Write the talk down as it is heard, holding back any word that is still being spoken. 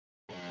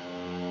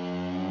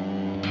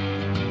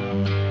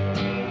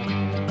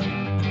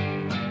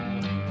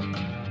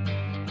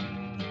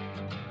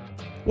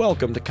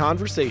Welcome to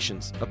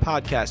Conversations, a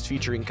podcast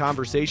featuring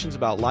conversations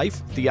about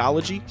life,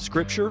 theology,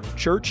 scripture,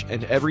 church,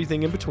 and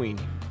everything in between.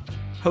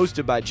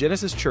 Hosted by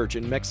Genesis Church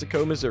in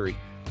Mexico, Missouri.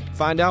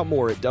 Find out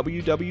more at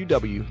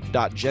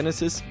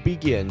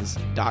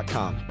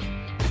www.genesisbegins.com.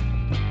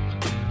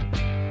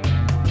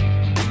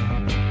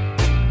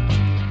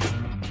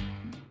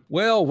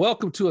 Well,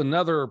 welcome to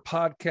another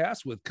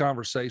podcast with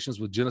Conversations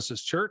with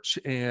Genesis Church.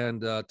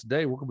 And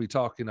today we're going to be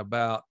talking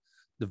about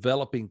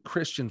developing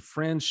Christian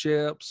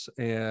friendships.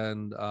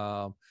 And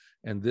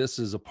this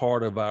is a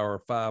part of our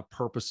 5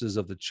 Purposes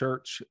of the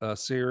Church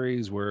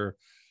series, where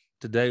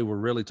today we're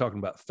really talking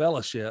about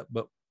fellowship,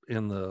 but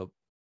in the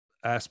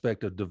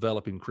aspect of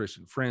developing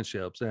Christian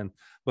friendships. And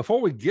before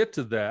we get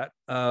to that,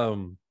 I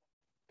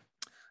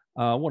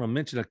want to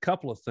mention a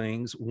couple of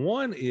things.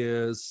 One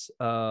is,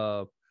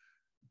 all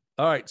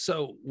right,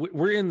 so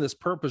we're in this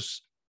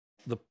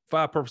the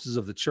 5 Purposes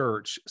of the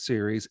Church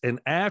series. And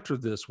after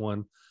this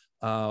one,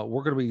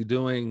 we're going to be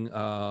doing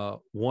a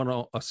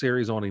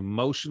series on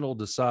emotional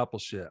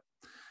discipleship.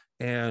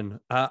 And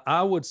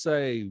I would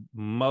say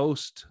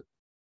most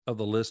of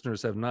the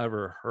listeners have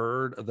never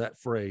heard of that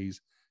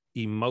phrase,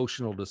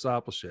 emotional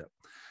discipleship.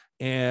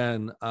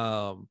 And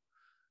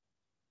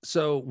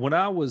so when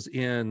I was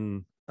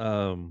in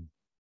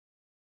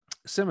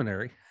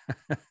seminary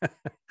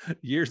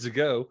years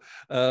ago,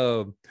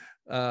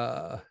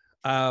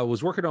 I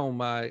was working on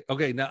my,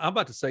 now I'm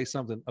about to say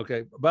something.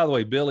 Okay. By the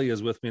way, Billy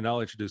is with me and I'll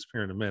introduce him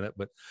here in a minute,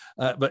 but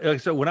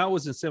so when I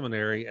was in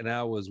seminary and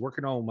I was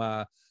working on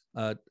my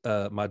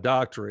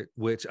doctorate,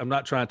 which I'm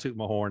not trying to toot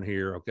my horn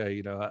here. Okay.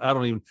 You know,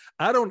 I'm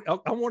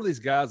one of these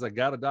guys, I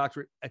got a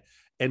doctorate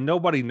and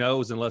nobody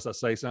knows unless I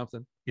say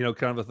something, you know,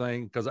 kind of a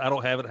thing. 'Cause I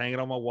don't have it hanging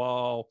on my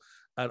wall.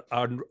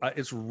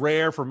 It's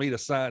rare for me to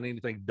sign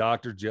anything,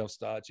 Dr. Jeff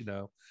Stotts, you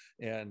know,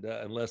 and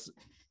unless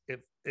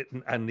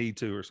I need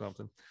to or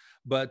something.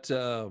 But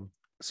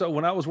so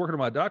when I was working on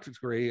my doctorate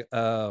degree,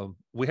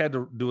 we had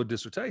to do a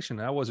dissertation.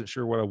 I wasn't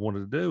sure what I wanted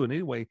to do. And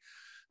anyway,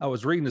 I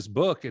was reading this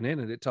book, and in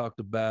it talked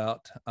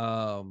about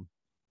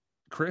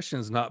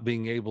Christians not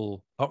being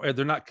able, or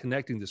they're not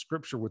connecting the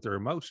scripture with their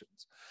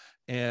emotions.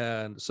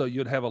 And so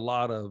you'd have a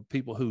lot of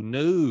people who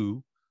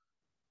knew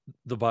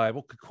the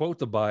Bible, could quote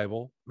the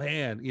Bible,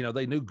 man, you know,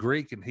 they knew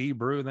Greek and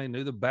Hebrew, and they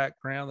knew the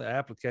background, the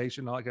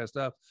application, all that kind of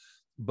stuff.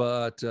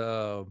 But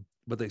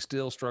they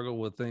still struggle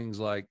with things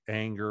like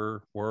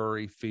anger,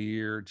 worry,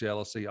 fear,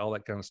 jealousy, all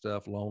that kind of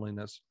stuff,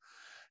 loneliness,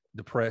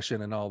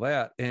 depression, and all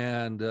that.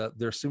 And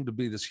there seemed to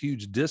be this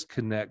huge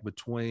disconnect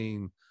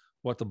between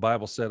what the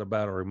Bible said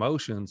about our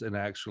emotions and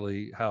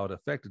actually how it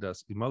affected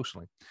us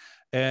emotionally.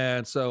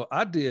 And so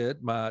I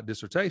did my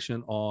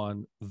dissertation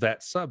on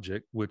that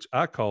subject, which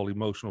I call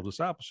emotional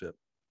discipleship.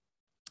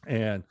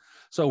 And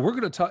so we're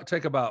going to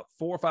take about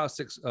 4, 5,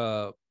 6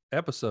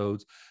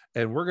 episodes,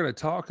 and we're going to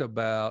talk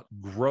about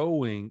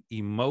growing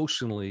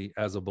emotionally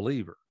as a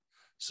believer.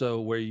 So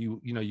where you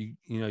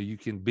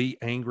can be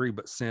angry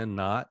but sin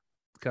not,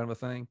 kind of a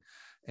thing.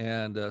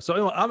 And so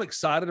anyway, I'm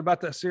excited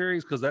about that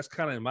series because that's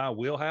kind of in my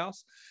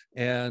wheelhouse,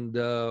 and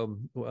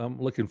I'm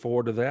looking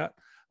forward to that.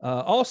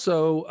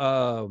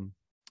 Also,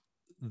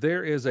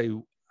 there is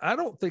I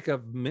don't think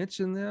I've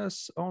mentioned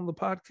this on the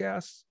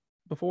podcast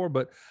before,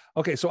 but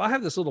okay, so I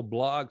have this little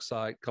blog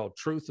site called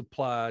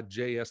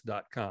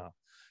truthappliedjs.com.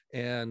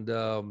 And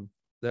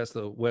that's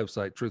the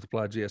website,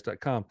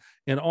 truthappliedjs.com.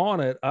 And on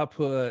it, I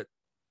put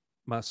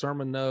my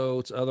sermon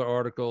notes, other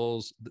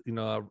articles, you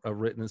know, I've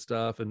written and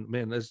stuff. And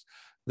man, there's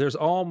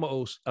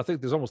almost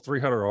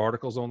 300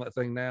 articles on that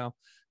thing now.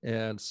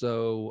 And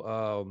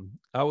so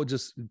I would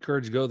just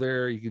encourage you to go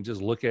there. You can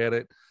just look at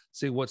it,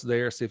 see what's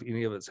there, see if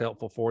any of it's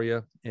helpful for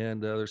you.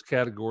 And there's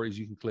categories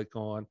you can click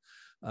on.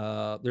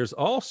 There's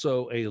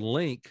also a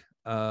link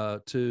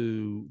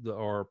to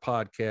our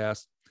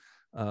podcast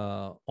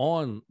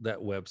on that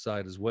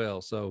website as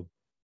well. So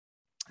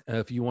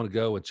if you want to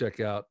go and check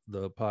out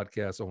the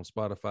podcast on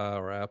Spotify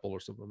or Apple or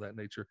something of that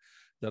nature,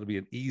 that'll be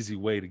an easy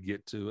way to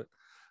get to it.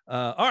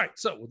 All right.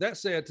 So with that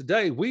said,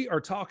 today we are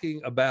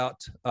talking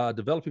about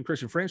developing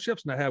Christian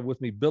friendships, and I have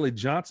with me Billy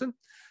Johnson,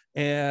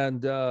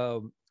 and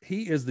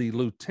he is the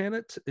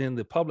lieutenant in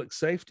the public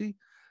safety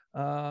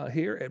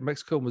here at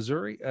Mexico,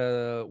 Missouri,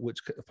 which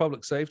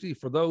public safety,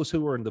 for those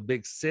who are in the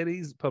big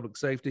cities, public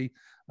safety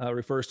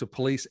refers to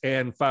police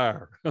and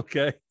fire.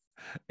 Okay.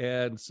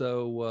 And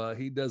so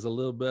he does a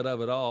little bit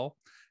of it all.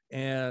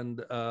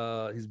 And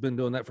he's been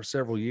doing that for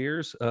several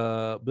years.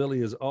 Billy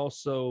has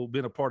also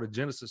been a part of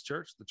Genesis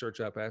Church, the church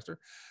I pastor,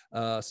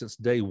 since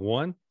day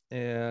one.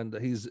 And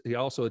he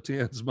also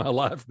attends my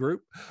life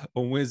group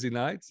on Wednesday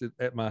nights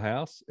at my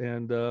house.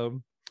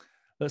 And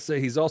let's say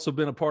he's also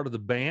been a part of the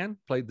band,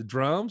 played the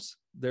drums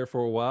there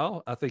for a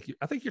while. I think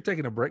you're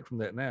taking a break from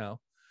that now.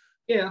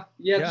 Yeah.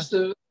 Just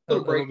a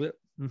little break. Bit.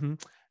 Mm-hmm.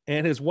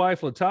 And his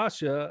wife,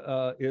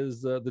 Latasha,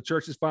 is the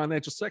church's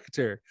financial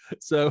secretary.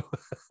 So,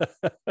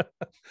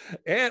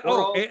 I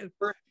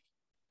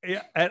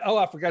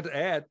forgot to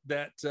add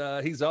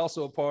that he's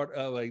also a part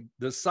of a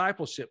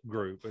discipleship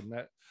group, and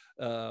that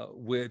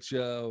which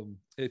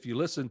if you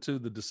listen to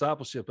the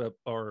discipleship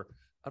or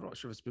I'm not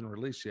sure if it's been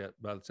released yet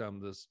by the time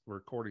of this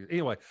recording.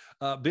 Anyway,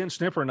 Ben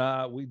Schnipper and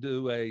I, we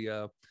do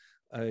a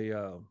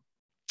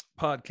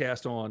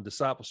podcast on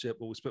discipleship,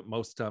 but we spent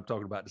most of the time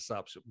talking about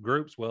discipleship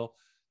groups. Well,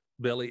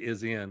 Billy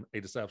is in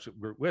a discipleship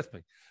group with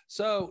me.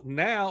 So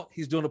now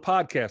he's doing a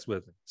podcast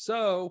with me.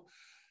 So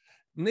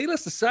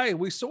needless to say,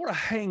 we sort of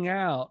hang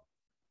out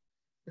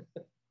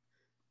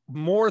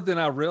more than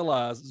I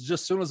realized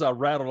just as soon as I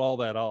rattled all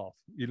that off,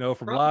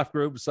 from life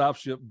group,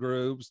 discipleship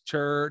groups,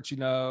 church,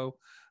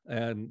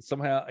 and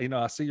somehow,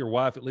 I see your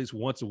wife at least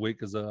once a week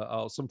because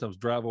I'll sometimes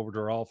drive over to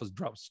her office,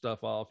 drop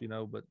stuff off,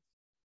 but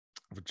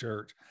for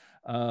church.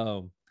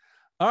 All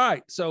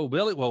right. So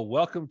Billy, well,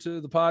 welcome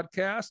to the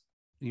podcast.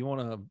 You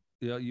want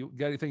to, you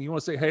got anything you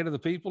want to say hey to the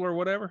people or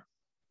whatever?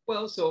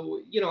 Well,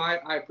 so,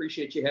 I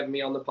appreciate you having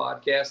me on the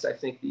podcast. I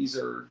think these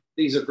are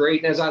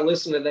great. And as I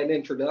listen to that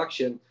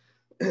introduction,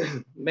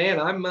 man,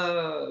 I'm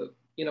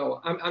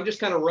just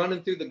kind of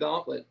running through the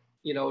gauntlet,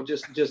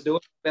 just doing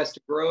my best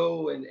to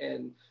grow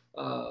and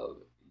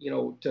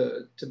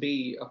to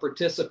be a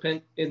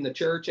participant in the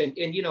church. And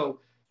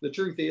the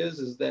truth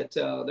is that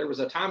there was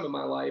a time in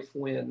my life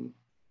when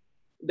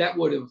that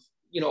would have,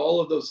 all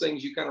of those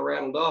things you kind of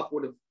rattled off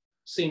would have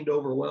seemed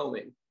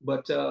overwhelming.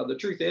 But the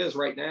truth is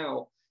right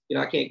now,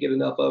 I can't get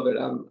enough of it.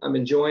 I'm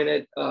enjoying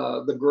it.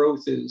 The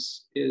growth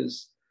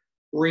is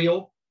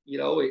real.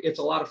 It's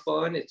a lot of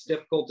fun. It's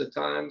difficult at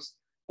times.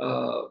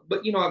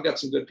 But I've got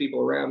some good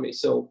people around me.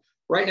 So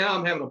right now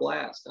I'm having a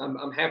blast.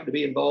 I'm happy to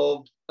be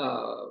involved.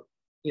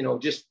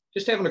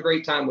 Just having a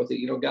great time with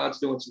it. God's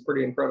doing some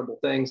pretty incredible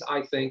things,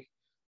 I think,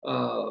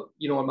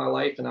 in my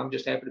life, and I'm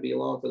just happy to be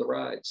along for the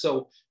ride.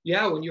 So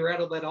yeah, when you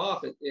rattled that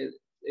off,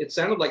 it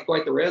sounded like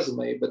quite the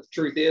resume, but the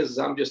truth is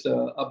I'm just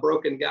a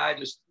broken guy,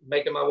 just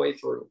making my way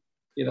through,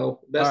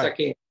 best I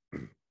can.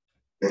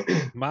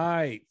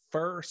 My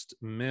first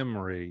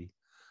memory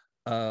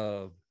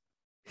of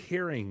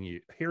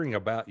hearing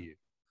about you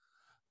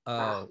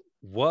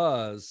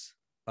was,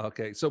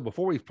 okay. So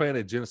before we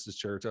planted Genesis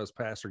Church, I was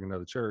pastoring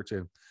another church,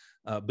 and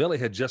Billy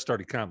had just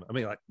started coming. I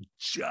mean, like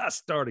just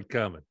started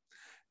coming.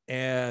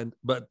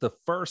 But the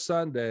first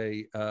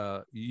Sunday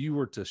you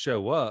were to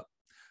show up,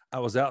 I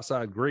was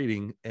outside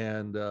greeting,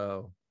 and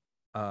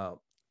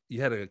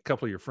you had a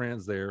couple of your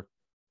friends there.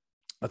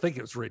 I think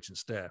it was Rich and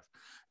Steph.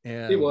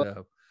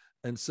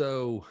 And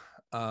so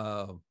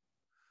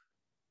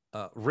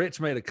Rich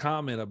made a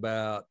comment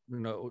about,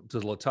 to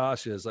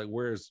Latasha, is like,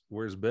 where's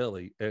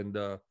Billy?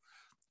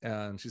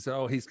 And she said,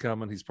 oh, he's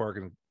coming. He's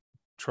parking a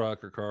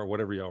truck or car,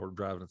 whatever y'all were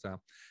driving at the time.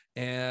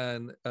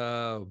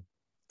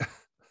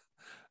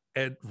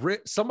 And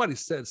Rich, somebody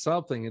said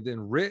something, and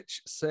then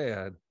Rich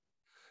said,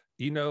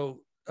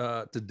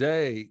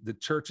 today the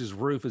church's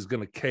roof is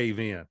going to cave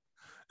in.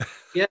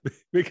 Yeah.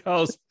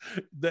 Because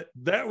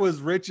that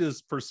was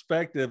Rich's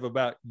perspective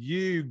about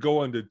you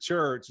going to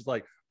church. It's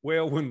like,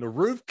 well, when the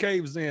roof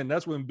caves in,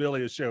 that's when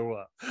Billy will show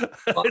up.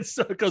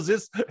 Because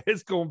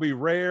it's going to be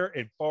rare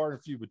and far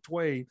and few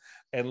between.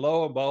 And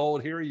lo and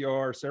behold, here you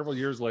are several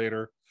years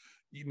later,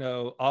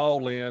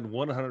 all in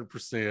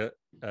 100%.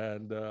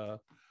 And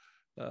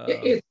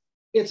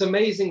it's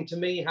amazing to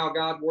me how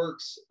God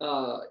works.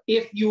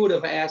 If you would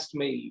have asked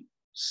me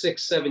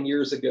 6-7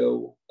 years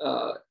ago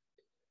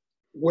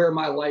where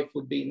my life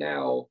would be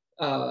now,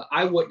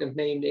 I wouldn't have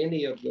named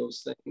any of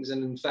those things.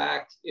 And in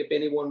fact, if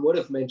anyone would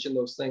have mentioned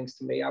those things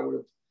to me, I would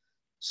have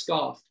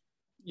scoffed,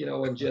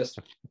 and just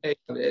hey,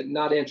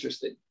 not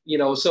interested,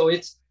 so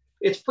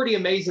it's pretty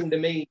amazing to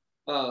me,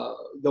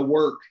 the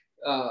work,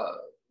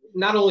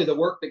 not only the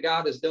work that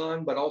God has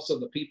done, but also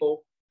the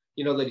people,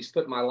 that he's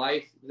put in my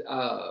life.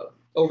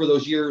 Over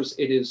those years,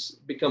 it has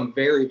become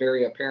very,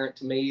 very apparent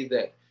to me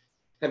that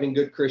having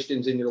good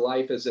Christians in your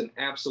life is an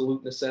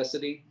absolute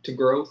necessity to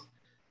growth.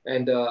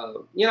 And,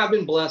 I've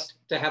been blessed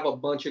to have a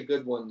bunch of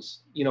good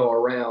ones,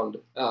 around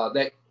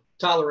that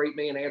tolerate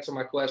me and answer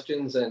my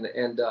questions and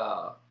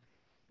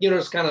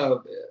just kind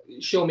of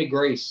show me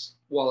grace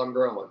while I'm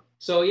growing.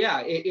 So,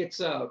 yeah, it's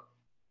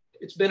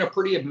been a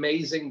pretty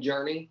amazing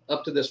journey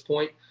up to this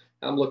point.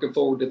 I'm looking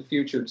forward to the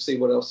future to see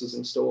what else is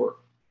in store.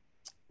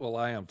 Well,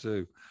 I am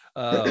too.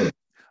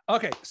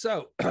 Okay,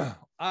 so all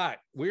right,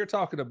 we're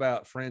talking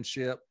about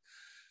friendship,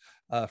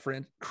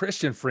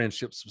 Christian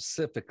friendship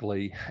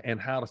specifically,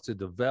 and how to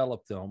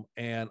develop them.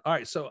 And all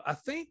right, so I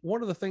think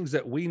one of the things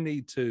that we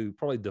need to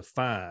probably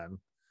define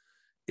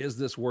is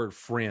this word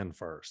friend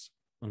first,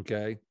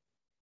 okay?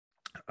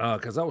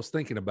 Because I was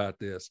thinking about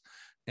this,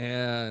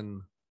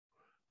 and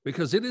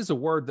because it is a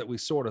word that we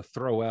sort of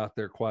throw out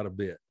there quite a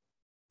bit,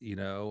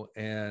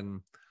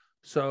 and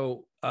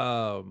so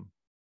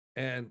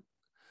and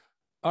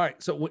all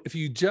right, so if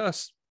you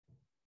just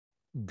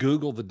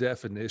Google the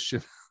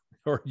definition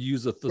or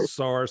use a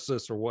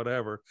thesaurus or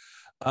whatever,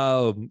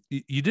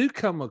 you do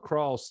come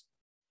across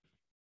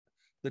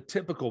the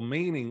typical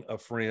meaning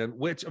of friend,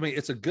 which, I mean,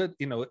 it's a good,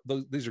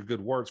 these are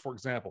good words. For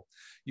example,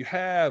 you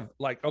have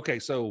like, okay,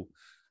 so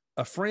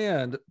a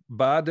friend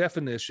by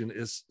definition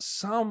is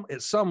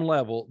at some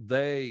level,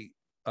 they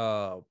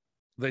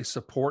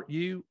support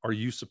you or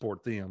you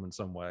support them in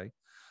some way.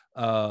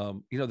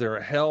 They're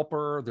a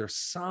helper. There's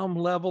some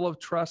level of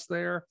trust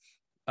there.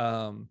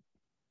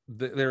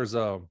 There's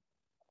a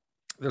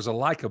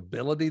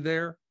likability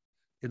there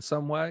in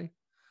some way.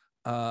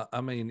 We're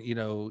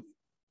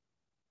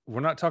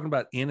not talking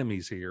about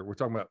enemies here. We're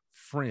talking about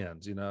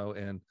friends,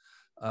 and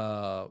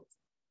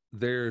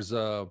there's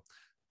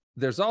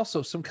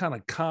also some kind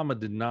of common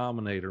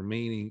denominator,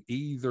 meaning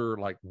either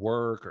like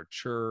work or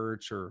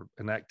church or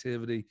an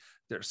activity.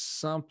 There's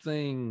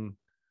something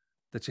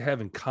that you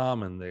have in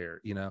common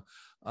there,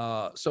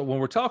 so when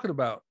we're talking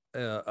about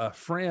a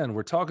friend,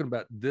 we're talking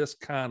about this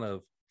kind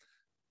of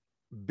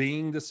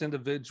being this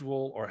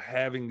individual or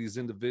having these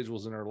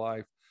individuals in our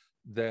life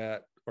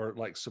that are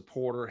like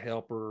supporter,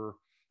 helper,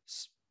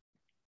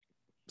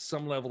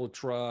 some level of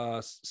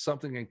trust,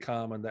 something in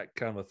common, that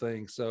kind of a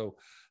thing. So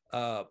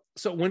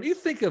when you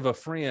think of a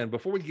friend,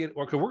 before we get,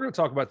 okay, we're going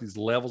to talk about these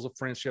levels of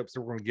friendships,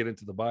 so we're going to get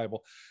into the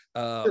Bible.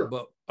 Sure.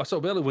 But so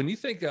Billy, when you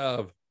think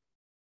of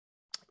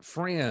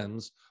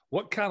friends,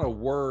 what kind of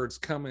words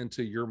come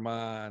into your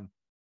mind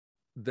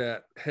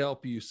that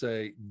help you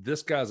say,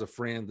 this guy's a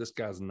friend, this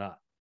guy's not?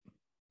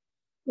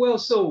 Well,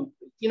 so,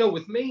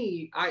 with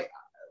me,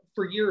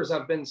 for years,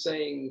 I've been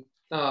saying,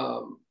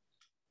 so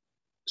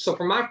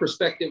from my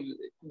perspective,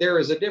 there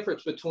is a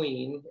difference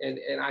between, and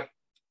I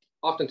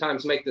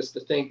oftentimes make this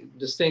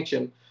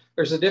distinction,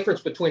 there's a difference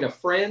between a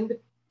friend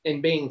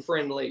and being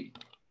friendly.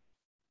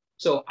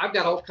 So I've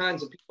got all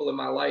kinds of people in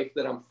my life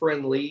that I'm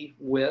friendly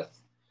with,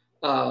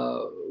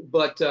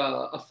 but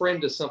a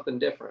friend is something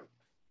different.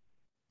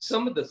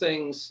 Some of the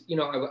things,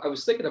 I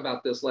was thinking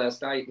about this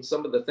last night, and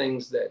some of the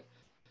things that,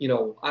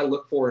 I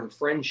look for in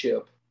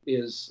friendship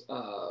is,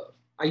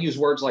 I use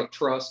words like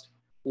trust,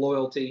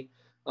 loyalty.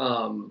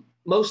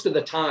 Most of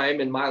the time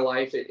in my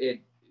life,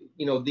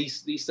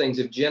 these things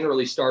have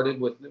generally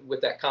started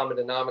with that common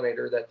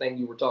denominator, that thing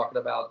you were talking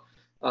about,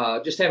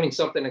 just having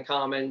something in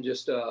common,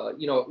 just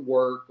at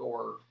work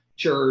or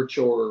church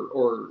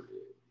or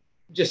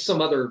just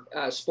some other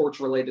sports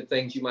related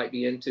things you might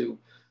be into.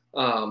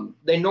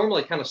 They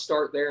normally kind of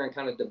start there and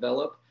kind of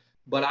develop,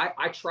 but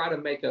I try to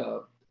make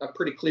a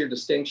pretty clear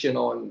distinction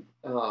on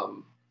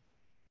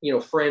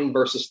friend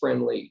versus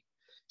friendly.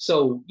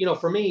 So,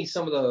 for me,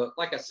 some of the,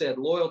 like I said,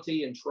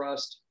 loyalty and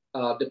trust,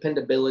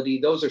 dependability,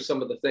 those are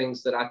some of the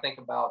things that I think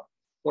about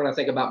when I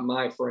think about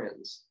my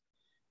friends,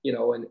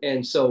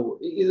 and so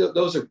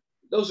those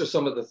are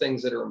some of the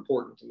things that are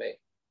important to me.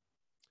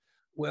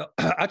 Well,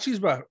 I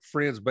choose my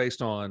friends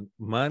based on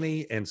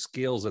money and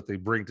skills that they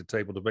bring to the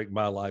table to make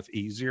my life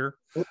easier.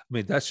 I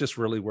mean, that's just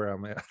really where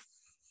I'm at.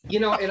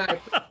 And I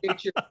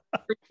appreciate your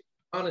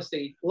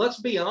honesty. Let's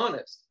be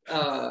honest.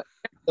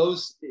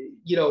 Those,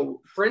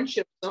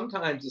 friendship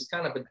sometimes is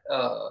kind of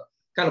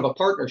a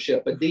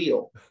partnership, a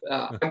deal.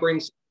 I bring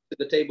something to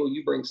the table,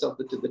 you bring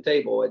something to the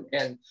table,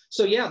 and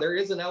so yeah, there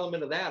is an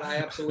element of that. I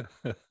absolutely,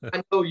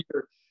 I know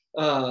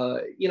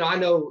I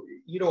know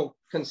you don't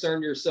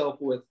concern yourself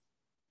with,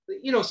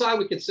 so I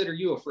would consider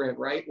you a friend,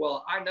 right?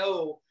 Well, I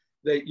know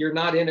that you're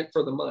not in it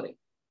for the money.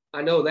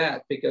 I know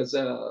that because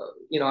I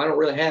don't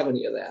really have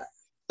any of that.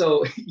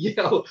 So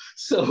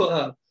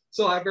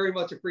so I very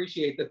much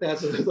appreciate that.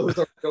 Those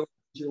are what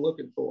you're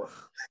looking for.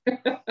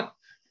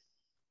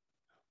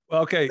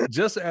 Okay,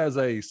 just as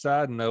a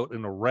side note,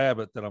 and a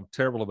rabbit that I'm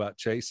terrible about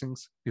chasing.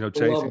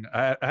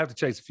 I have to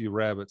chase a few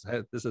rabbits.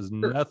 This has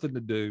nothing to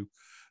do.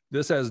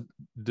 This has to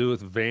do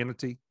with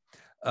vanity.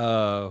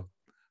 I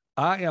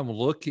am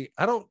looking.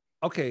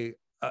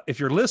 If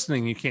you're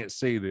listening, you can't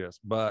see this,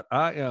 but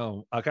I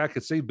am like, I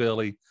could see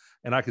Billy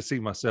and I could see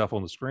myself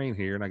on the screen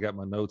here, and I got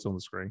my notes on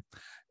the screen,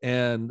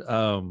 and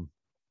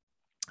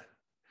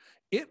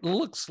it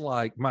looks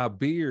like my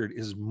beard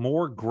is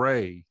more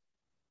gray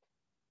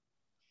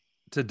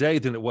today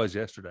than it was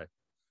yesterday.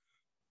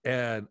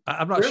 And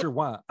I'm not sure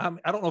why.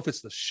 I don't know if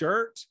it's the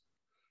shirt,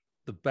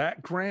 the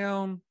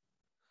background,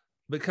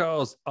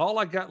 because all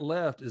I got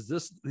left is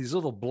these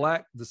little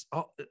black, this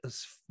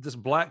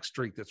black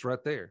streak that's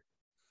right there.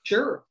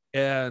 Sure.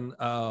 And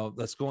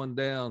that's going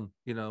down,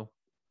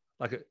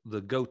 like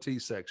the goatee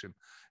section.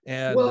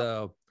 And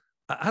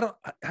I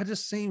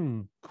just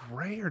seem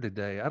grayer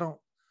today. I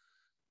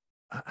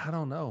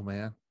don't know,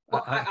 man.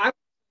 Well, I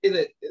say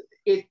that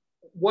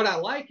what I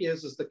like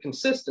is the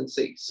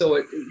consistency. So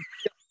it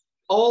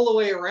all the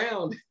way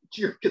around,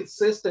 you're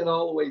consistent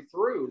all the way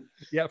through.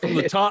 Yeah, from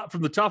the top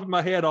of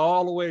my head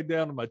all the way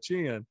down to my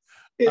chin.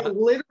 It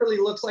literally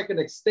looks like an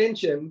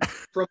extension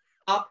from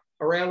top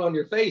around on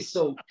your face.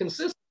 So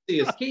consistency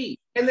is key.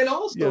 And then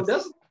also,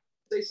 doesn't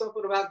say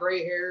something about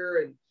gray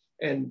hair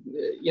and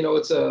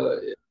it's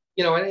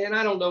and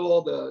I don't know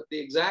all the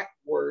exact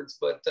words,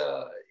 but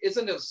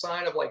isn't it a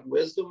sign of like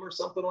wisdom or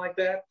something like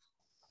that?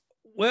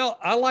 Well,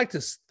 I like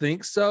to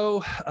think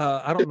so.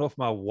 I don't know if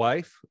my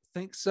wife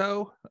thinks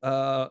so,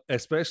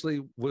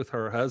 especially with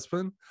her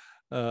husband.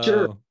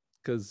 Sure.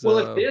 Because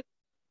it is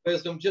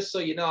wisdom. Just so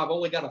you know, I've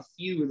only got a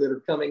few that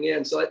are coming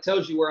in, so that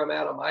tells you where I'm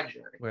at on my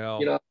journey.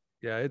 Well,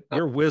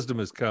 your wisdom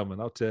is coming.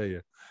 I'll tell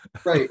you.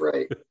 Right.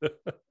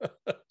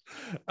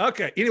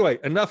 Okay. Anyway,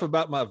 enough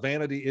about my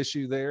vanity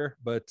issue there.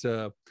 But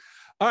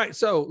All right,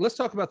 so let's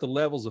talk about the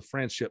levels of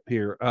friendship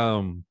here.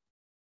 All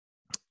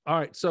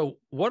right, so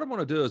what I'm going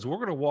to do is we're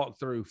going to walk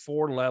through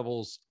 4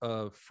 levels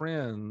of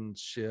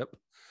friendship,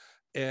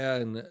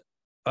 and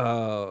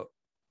uh,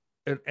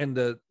 and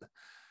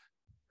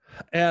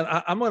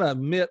I'm going to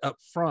admit up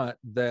front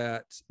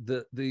that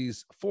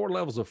these 4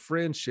 levels of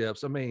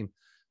friendships, I mean,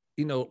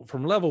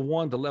 from level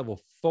 1 to level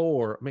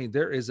 4, I mean,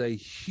 there is a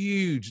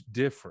huge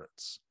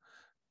difference.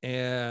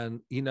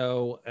 And,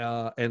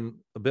 and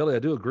Billy, I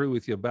do agree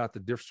with you about the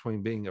difference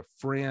between being a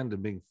friend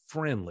and being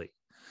friendly.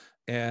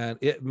 And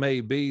it may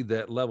be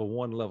that level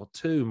 1, level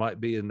 2 might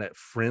be in that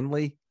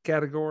friendly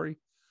category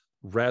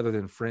rather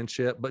than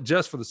friendship. But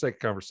just for the sake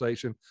of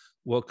conversation,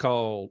 we'll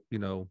call,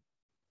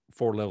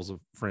 4 levels of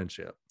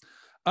friendship.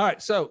 All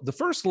right. So the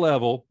first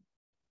level,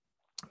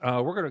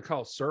 we're going to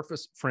call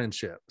surface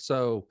friendship.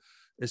 So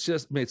it's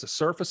a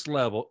surface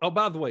level. Oh,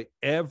 by the way,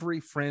 every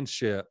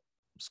friendship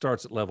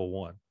starts at level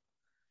 1.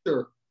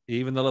 Sure.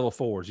 Even the level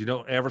 4s. You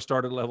don't ever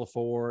start at level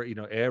 4.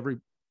 Every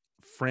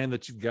friend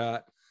that you've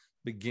got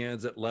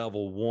begins at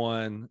level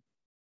 1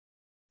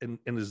 and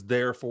is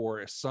there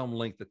for some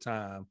length of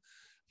time.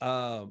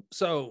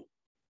 So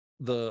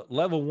the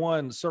level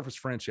 1 surface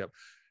friendship,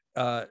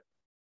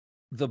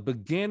 the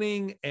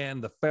beginning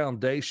and the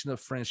foundation of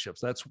friendships,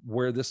 that's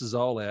where this is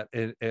all at.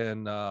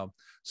 And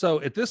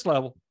so at this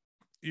level,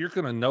 you're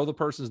going to know the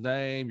person's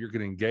name. You're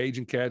going to engage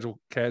in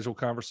casual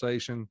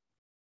conversation.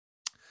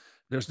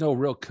 There's no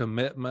real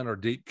commitment or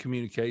deep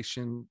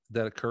communication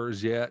that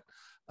occurs yet.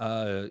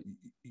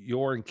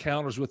 Your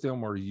encounters with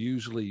them are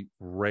usually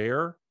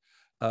rare,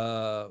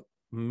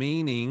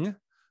 meaning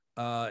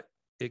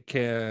it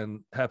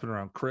can happen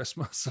around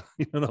Christmas.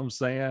 You know what I'm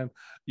saying?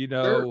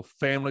 Sure.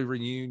 Family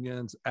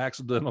reunions,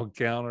 accidental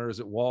encounters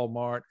at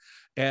Walmart,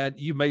 and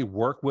you may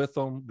work with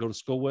them, go to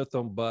school with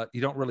them, but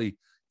you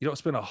don't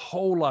spend a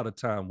whole lot of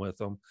time with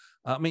them.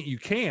 I mean, you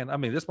can. I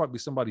mean, this might be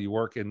somebody you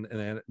work in,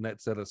 and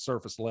that's at a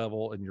surface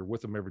level, and you're with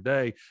them every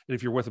day. And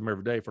if you're with them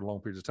every day for long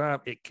periods of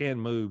time, it can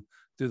move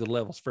through the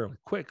levels fairly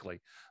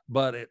quickly.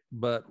 But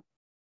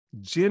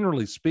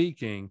generally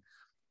speaking,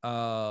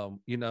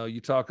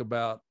 you talk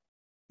about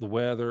the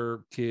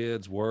weather,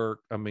 kids,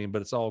 work. I mean,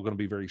 but it's all going to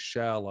be very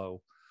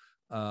shallow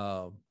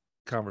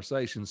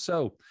conversations.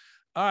 So,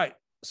 all right.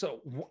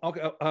 So,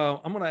 okay,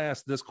 I'm going to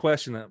ask this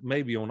question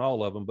maybe on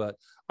all of them, but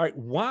all right,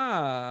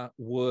 why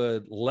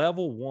would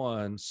level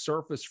 1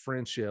 surface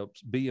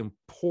friendships be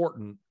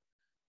important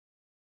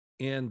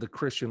in the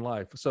Christian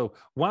life? So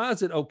why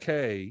is it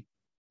okay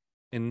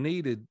and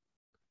needed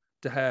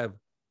to have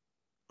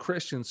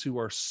Christians who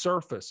are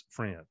surface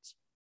friends?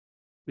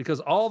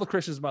 Because all the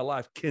Christians in my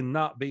life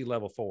cannot be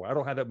level 4. I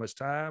don't have that much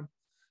time,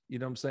 you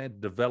know what I'm saying, to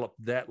develop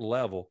that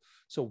level.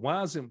 So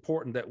why is it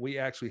important that we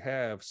actually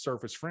have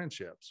surface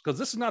friendships? Because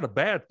this is not a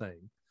bad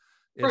thing.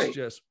 It's Right.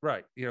 just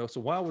right.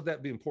 So why would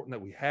that be important that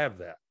we have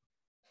that?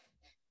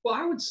 Well,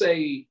 I would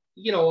say,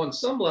 on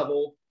some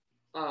level,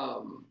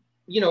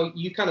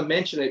 you kind of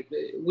mentioned it.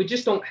 We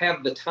just don't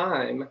have the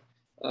time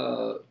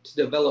to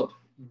develop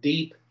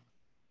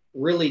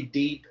really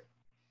deep,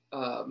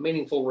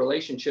 meaningful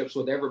relationships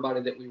with everybody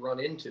that we run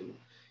into.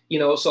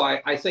 So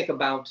I think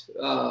about,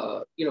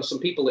 some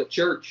people at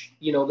church,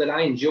 that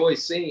I enjoy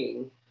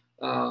seeing,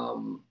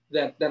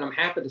 that I'm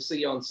happy to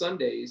see on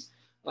Sundays.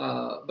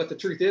 But the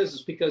truth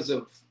is because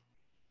of,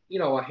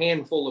 a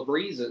handful of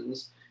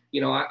reasons,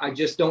 I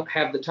just don't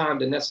have the time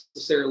to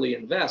necessarily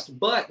invest.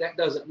 But that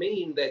doesn't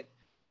mean that,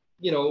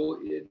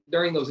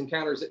 during those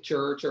encounters at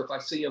church, or if I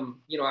see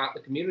them, out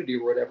in the community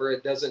or whatever,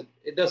 it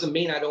doesn't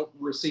mean I don't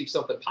receive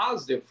something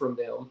positive from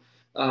them.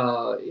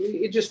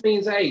 It just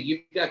means, hey,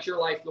 you've got your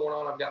life going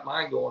on, I've got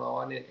mine going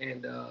on,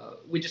 and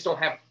we just don't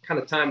have kind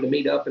of time to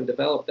meet up and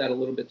develop that a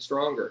little bit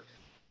stronger.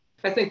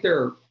 I think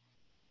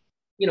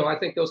I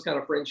think those kind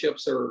of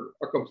friendships are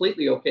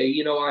completely okay.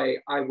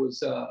 I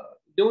was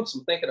doing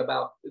some thinking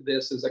about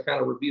this as I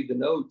kind of reviewed the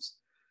notes,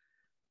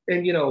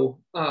 and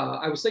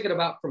I was thinking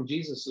about from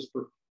Jesus's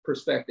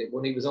perspective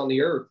when he was on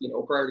the earth,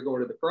 prior to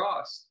going to the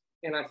cross,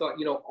 and I thought,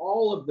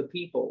 all of the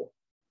people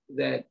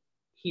that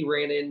he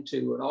ran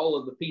into and all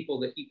of the people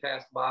that he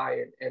passed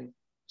by and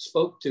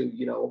spoke to,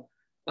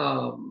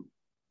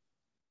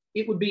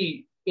 it would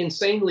be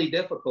insanely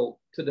difficult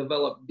to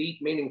develop deep,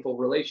 meaningful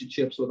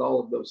relationships with all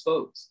of those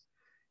folks.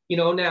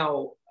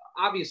 Now,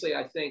 obviously,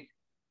 I think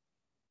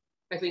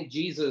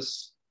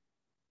Jesus,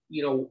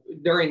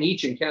 during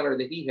each encounter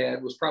that he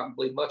had was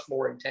probably much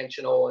more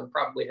intentional and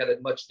probably had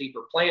a much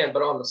deeper plan.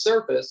 But on the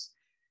surface,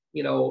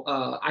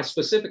 I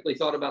specifically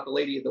thought about the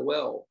Lady of the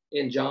Well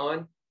in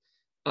John.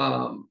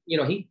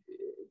 He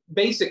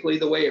basically,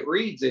 the way it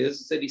reads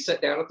is that he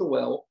sat down at the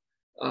well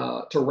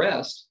to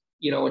rest,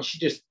 and she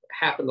just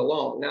happened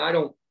along. Now, I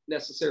don't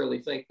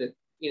necessarily think that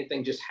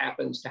anything just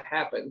happens to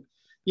happen,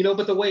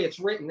 but the way it's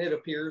written, it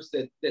appears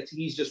that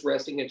he's just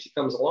resting and she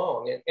comes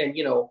along. And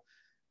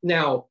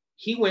now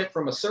he went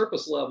from a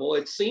surface level.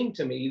 It seemed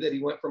to me that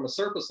he went from a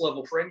surface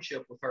level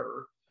friendship with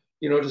her,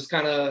 just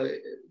kind of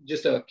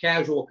just a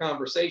casual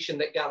conversation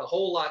that got a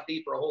whole lot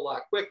deeper, a whole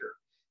lot quicker,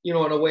 in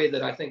a way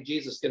that I think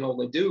Jesus can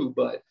only do.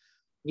 But,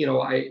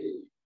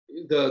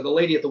 the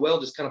lady at the well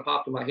just kind of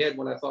popped in my head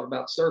when I thought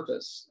about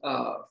surface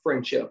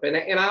friendship.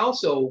 And I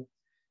also,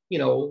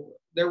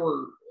 there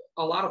were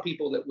a lot of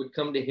people that would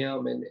come to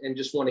him and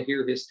just want to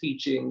hear his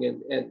teaching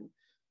and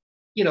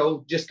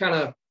just kind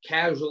of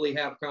casually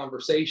have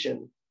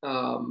conversation.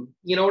 And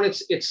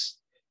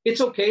it's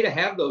okay to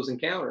have those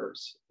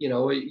encounters.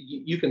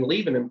 You can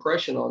leave an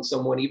impression on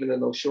someone even in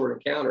those short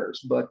encounters.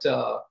 But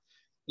to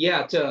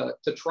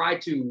try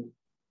to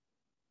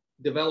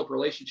develop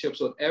relationships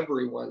with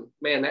everyone,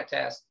 man, that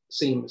task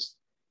seems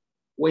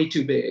way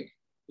too big.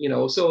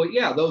 So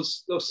yeah,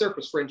 those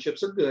surface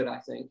friendships are good. I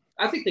think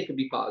they can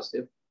be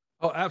positive.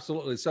 Oh,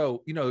 absolutely.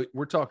 So,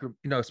 we're talking,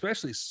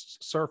 especially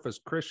surface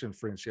Christian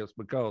friendships,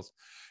 because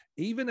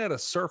even at a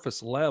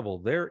surface level,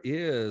 there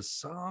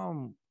is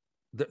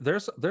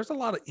there's a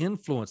lot of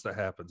influence that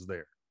happens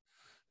there.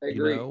 I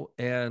agree.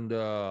 And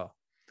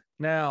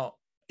now,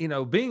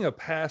 being a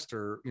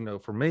pastor,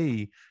 for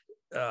me,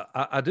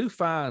 I do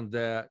find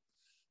that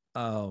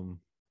a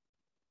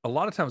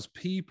lot of times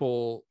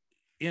people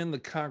in the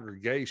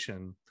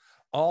congregation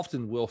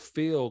often will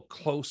feel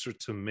closer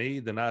to me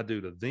than I do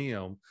to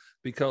them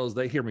because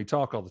they hear me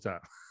talk all the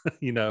time,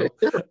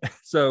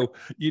 so,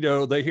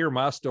 they hear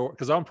my story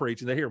because I'm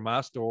preaching, they hear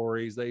my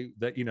stories, and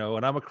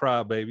I'm a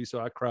crybaby. So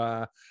I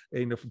cry,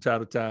 from time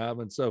to time.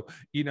 And so,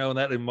 and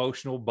that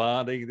emotional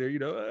bonding,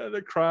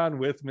 they're crying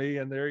with me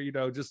and they're,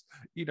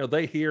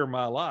 they hear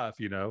my life,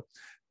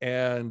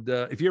 and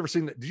if you ever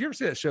seen that, did you ever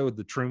see that show,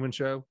 The Truman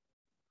Show?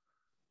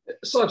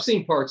 So I've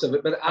seen parts of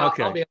it, but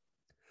okay. I'll be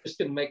just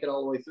couldn't make it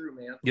all the way through,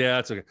 man. Yeah,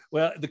 that's okay.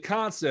 Well, the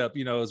concept,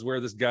 is where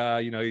this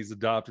guy, he's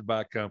adopted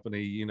by a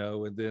company,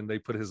 and then they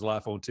put his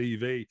life on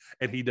TV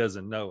and he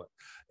doesn't know it.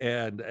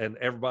 And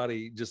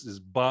everybody just is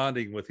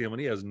bonding with him and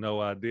he has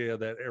no idea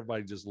that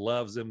everybody just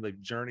loves him.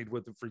 They've journeyed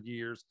with him for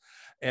years.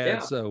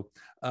 And so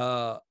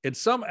in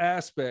some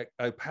aspect,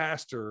 a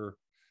pastor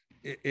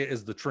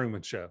is the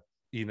Truman Show,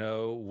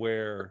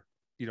 where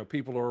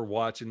people are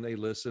watching, they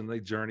listen, they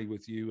journey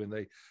with you, and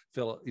they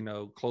feel,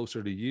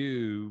 closer to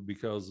you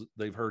because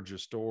they've heard your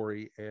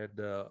story and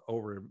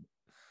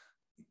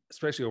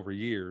especially over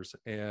years.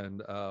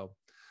 And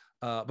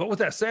but with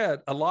that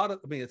said,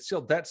 it's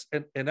still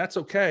and that's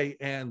okay.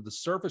 And the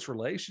surface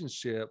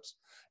relationships,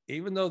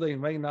 even though they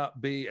may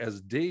not be as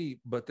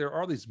deep, but there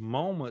are these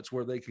moments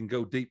where they can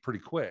go deep pretty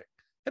quick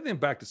and then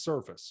back to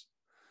surface.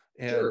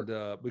 And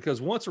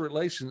because once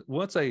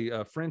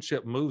a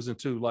friendship moves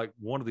into like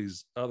one of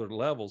these other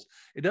levels,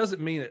 it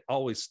doesn't mean it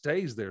always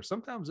stays there.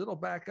 Sometimes it'll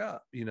back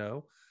up,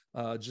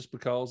 just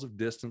because of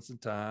distance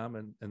and time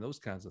and those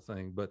kinds of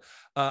things. But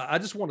I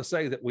just want to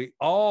say that we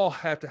all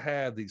have to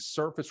have these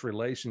surface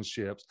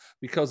relationships,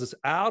 because it's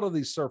out of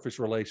these surface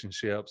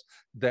relationships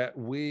that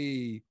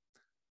we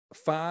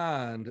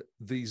find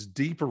these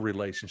deeper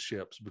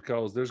relationships,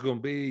 because there's going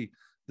to be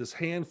this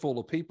handful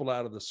of people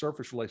out of the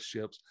surface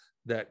relationships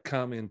that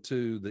come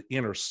into the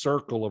inner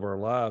circle of our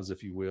lives,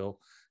 if you will,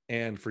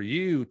 and for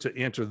you to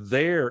enter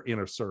their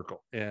inner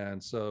circle.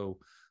 And so,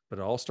 but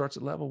it all starts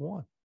at level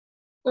one.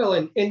 Well,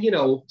 and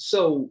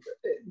so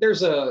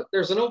there's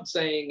an old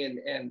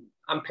saying, and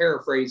I'm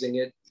paraphrasing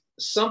it,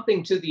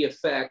 something to the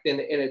effect, and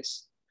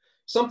it's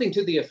something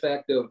to the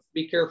effect of,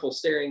 be careful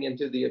staring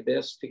into the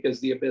abyss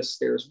because the abyss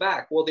stares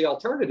back. Well, the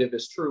alternative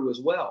is true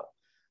as well.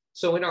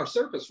 So in our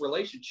surface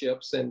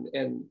relationships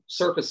and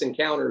surface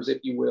encounters, if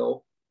you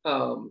will,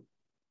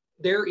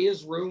 there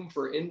is room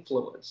for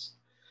influence.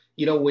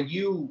 When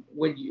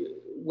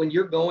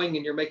you're going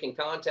and you're making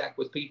contact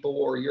with people,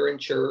 or you're in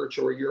church,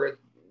 or you're at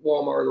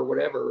Walmart or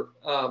whatever,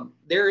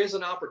 there is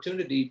an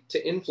opportunity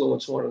to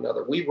influence one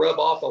another. We rub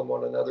off on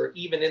one another,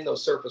 even in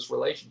those surface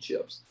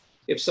relationships.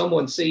 If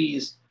someone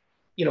sees,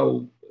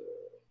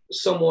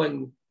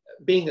 someone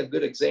being a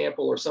good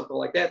example or something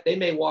like that, they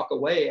may walk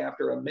away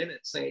after a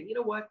minute saying, you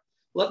know what,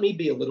 let me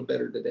be a little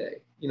better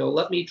today.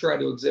 Let me try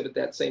to exhibit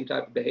that same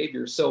type of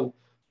behavior. So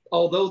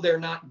although they're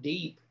not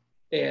deep,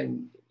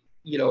 and,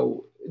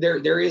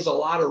 there is a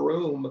lot of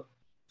room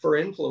for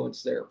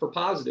influence there, for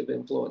positive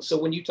influence. So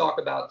when you talk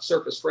about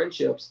surface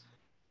friendships,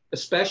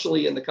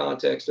 especially in the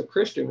context of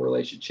Christian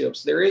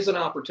relationships, there is an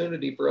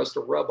opportunity for us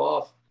to rub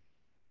off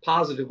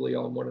positively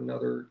on one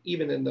another,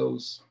 even in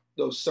those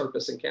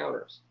surface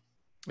encounters.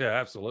 Yeah,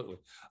 absolutely.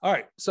 All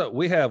right. So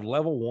we have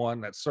level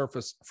one, that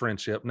surface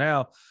friendship.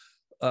 Now,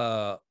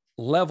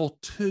 level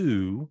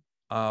two,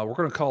 we're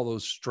going to call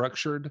those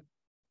structured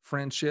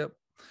friendship.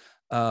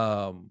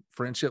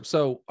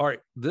 So, all right,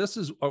 this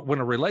is when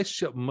a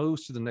relationship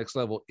moves to the next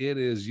level, it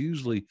is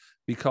usually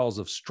because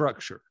of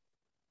structure.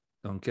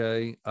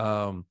 Okay.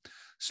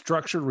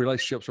 Structured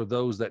relationships are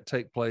those that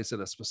take place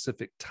at a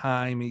specific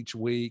time each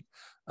week.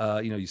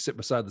 You sit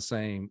beside the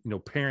same,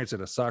 parents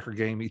at a soccer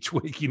game each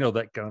week,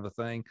 that kind of a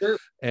thing. Sure.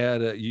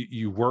 And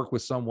you work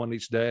with someone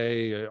each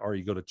day, or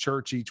you go to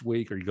church each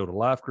week, or you go to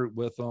life group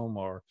with them,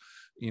 or,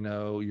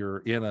 you're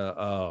in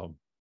a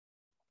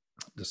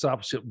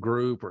discipleship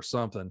group or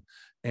something,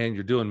 and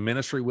you're doing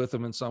ministry with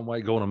them in some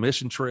way, go on a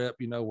mission trip,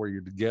 where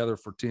you're together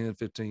for 10,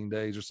 15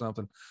 days or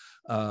something.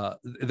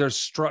 There's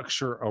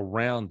structure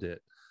around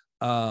it.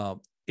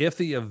 if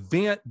the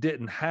event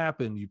didn't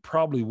happen, you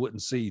probably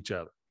wouldn't see each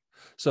other.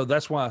 So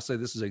that's why I say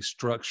this is a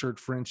structured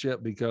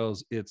friendship,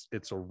 because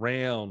it's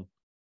around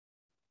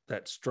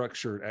that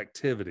structured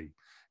activity.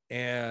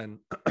 And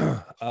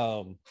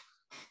so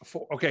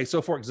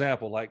for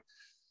example, like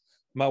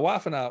my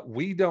wife and I,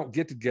 we don't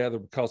get together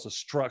because of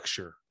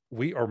structure.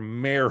 We are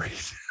married.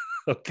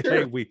 Okay.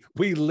 Sure.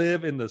 We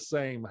live in the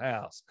same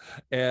house,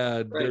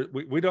 and right.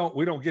 we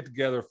don't get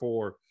together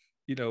for,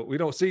 we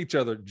don't see each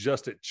other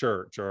just at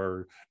church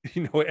or,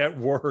 at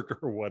work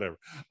or whatever.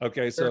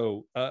 Okay. Sure.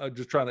 So I'm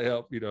just trying to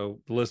help, the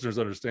listeners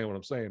understand what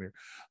I'm saying here.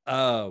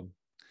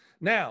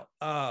 Now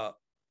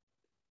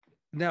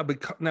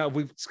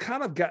we've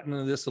kind of gotten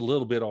into this a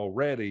little bit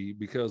already,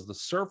 because the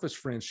surface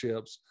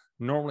friendships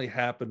normally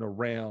happen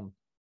around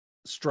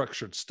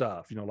structured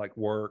stuff, like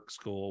work,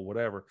 school,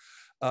 whatever.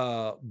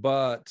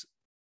 But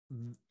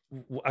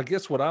I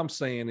guess what I'm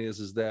saying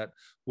is that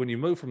when you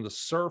move from the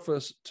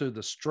surface to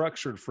the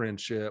structured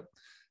friendship,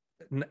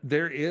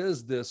 there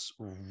is this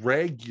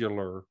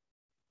regular,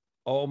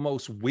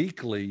 almost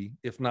weekly,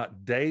 if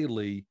not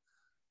daily,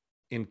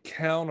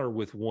 encounter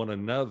with one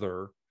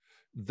another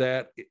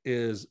that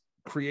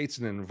creates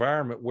an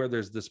environment where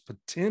there's this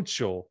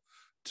potential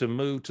to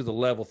move to the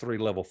level 3,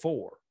 level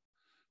 4.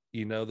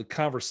 The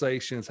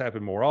conversations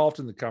happen more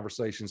often. The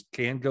conversations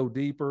can go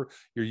deeper.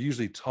 You're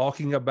usually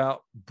talking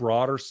about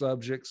broader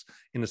subjects,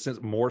 in a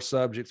sense, more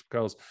subjects,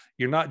 because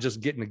you're not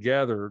just getting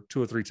together 2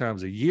 or 3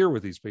 times a year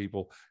with these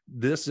people.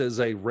 This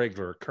is a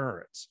regular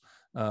occurrence.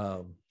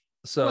 Yeah.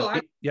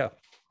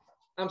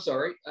 I'm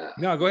sorry.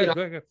 No, go ahead.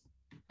 Go ahead.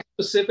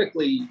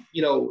 Specifically,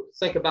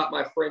 think about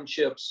my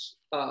friendships,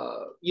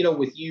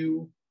 with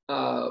you,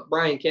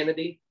 Brian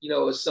Kennedy,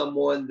 as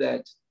someone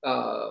that,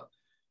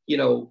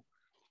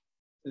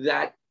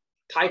 that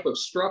type of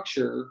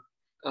structure,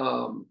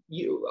 so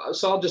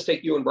I'll just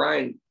take you and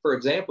Brian, for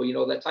example,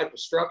 that type of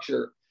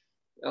structure,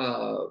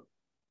 not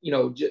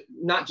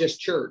just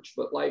church,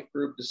 but life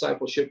group,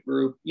 discipleship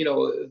group,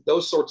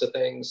 those sorts of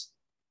things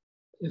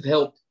have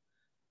helped,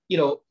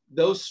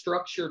 those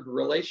structured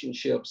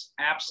relationships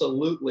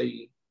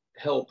absolutely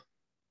help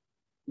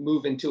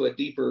move into a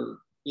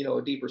deeper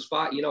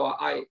spot.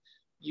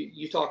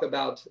 You talk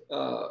about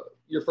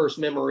your first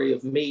memory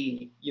of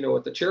me,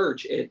 at the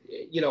church.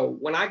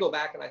 When I go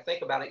back and I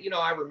think about it,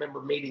 I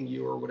remember meeting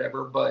you or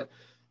whatever, but,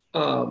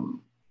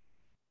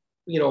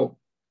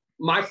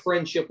 my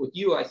friendship with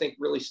you, I think,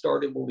 really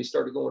started when we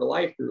started going to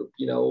life group.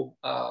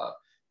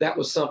 That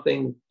was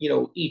something,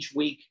 each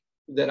week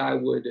that I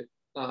would,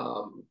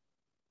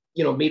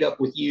 meet up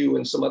with you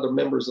and some other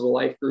members of the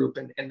life group.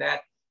 And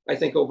that, I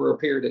think, over a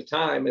period of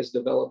time has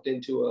developed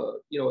into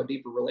a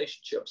deeper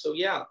relationship. So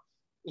yeah,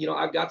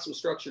 I've got some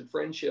structured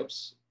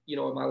friendships,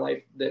 in my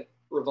life that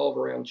revolve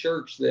around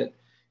church that,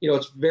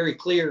 it's very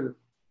clear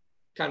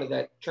kind of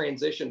that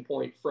transition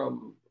point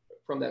from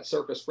that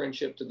surface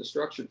friendship to the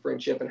structured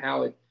friendship, and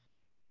how it,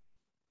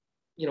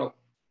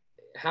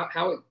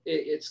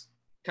 it's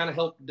kind of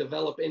helped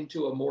develop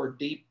into a more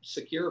deep,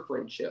 secure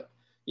friendship.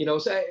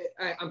 So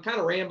I'm kind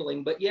of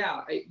rambling, but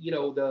yeah, it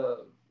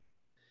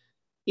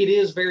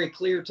is very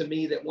clear to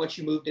me that once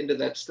you moved into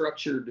that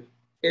structured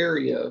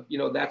area,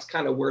 that's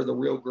kind of where the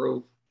real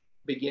growth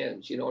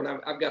begins, and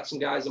I've got some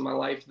guys in my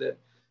life that,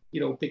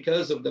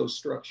 because of those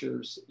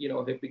structures,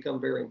 have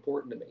become very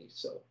important to me.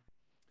 So.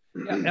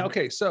 Yeah.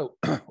 Okay. So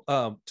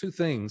 2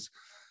 things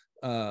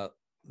that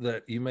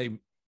you may,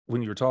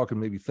 when you were talking,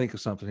 maybe think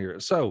of something here.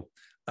 So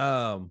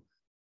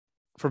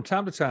from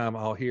time to time,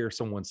 I'll hear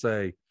someone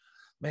say,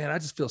 man, I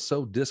just feel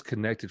so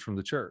disconnected from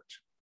the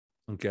church.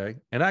 Okay.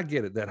 And I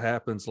get it. That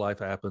happens. Life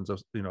happens. I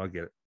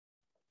get it.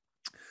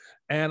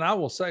 And I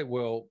will say,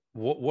 well,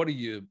 what do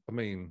you,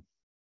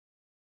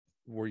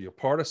 were you a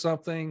part of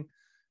something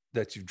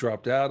that you've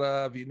dropped out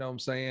of? You know what I'm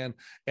saying?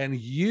 And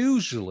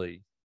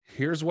usually,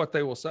 here's what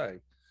they will say.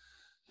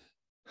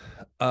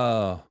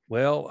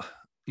 Well,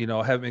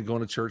 I haven't been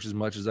going to church as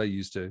much as I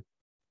used to.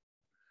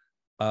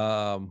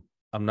 I'm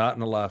not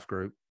in a life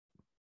group.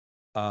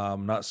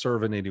 I'm not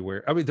serving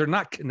anywhere. They're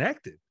not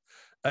connected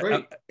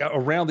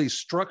around these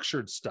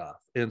structured stuff.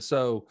 And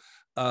so,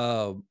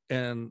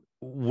 and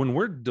when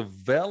we're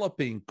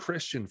developing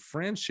Christian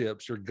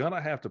friendships, you're going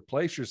to have to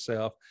place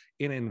yourself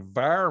in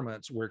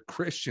environments where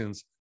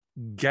Christians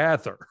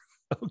gather.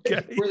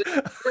 Okay.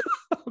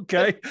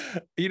 Okay.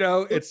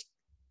 It's,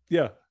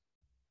 yeah.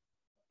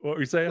 What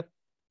were you saying?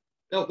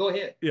 No, go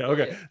ahead. Yeah.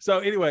 Okay. So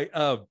anyway,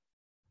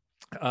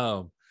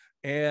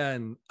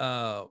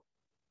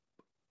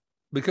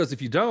 because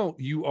if you don't,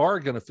 you are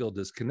going to feel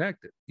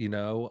disconnected, and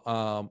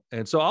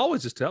so I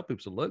always just tell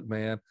people, look,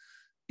 man,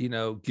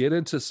 get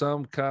into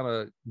some kind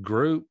of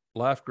group,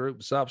 life group,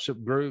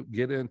 discipleship group,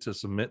 get into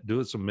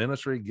doing some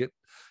ministry,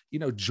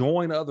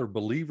 join other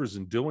believers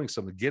in doing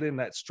something, get in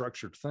that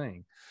structured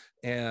thing.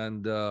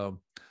 And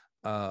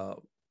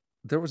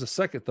there was a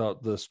second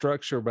thought, the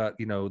structure about,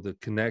 the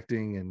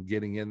connecting and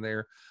getting in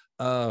there.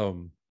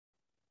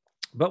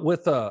 But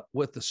with the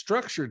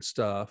structured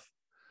stuff,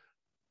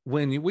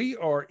 when we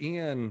are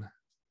in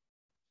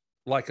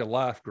like a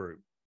life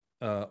group,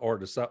 our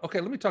disciple. Okay,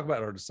 let me talk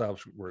about our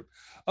discipleship group.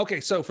 Okay,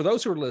 so for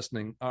those who are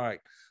listening, all right,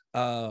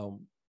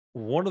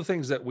 one of the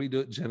things that we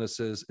do at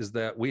Genesis is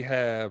that we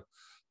have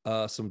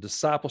some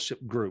discipleship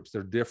groups.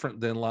 They're different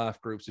than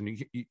life groups, and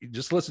you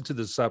just listen to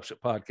the discipleship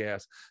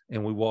podcast,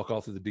 and we walk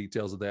all through the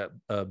details of that.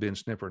 Ben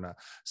Schnipper and I.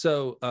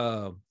 So,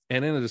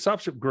 and in a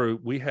discipleship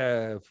group, we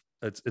have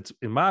it's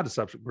in my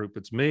discipleship group.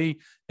 It's me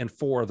and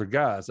 4 other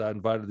guys. I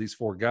invited these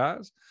 4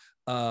 guys.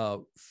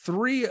 2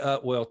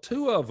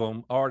 of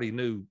them already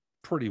knew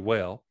pretty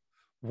well.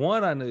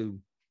 1 I knew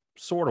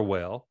sort of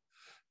well,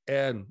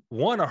 and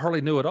 1 I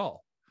hardly knew at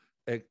all.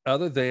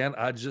 Other than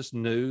I just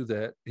knew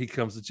that he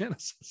comes to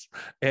Genesis.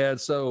 And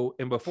so,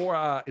 and before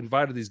I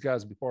invited these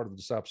guys to be part of the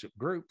discipleship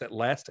group that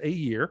lasts a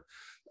year,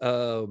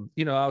 I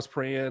was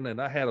praying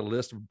and I had a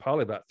list of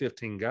probably about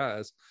 15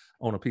 guys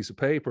on a piece of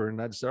paper.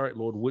 And I just, all right,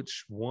 Lord,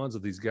 which ones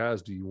of these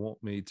guys do you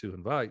want me to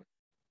invite?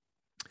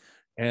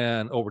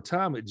 And over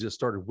time, it just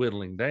started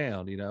whittling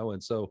down,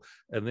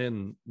 and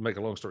then make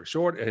a long story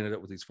short, I ended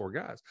up with these 4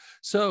 guys.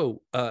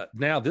 So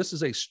now this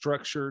is a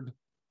structured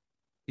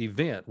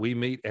event. We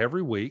meet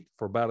every week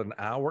for about an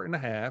hour and a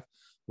half.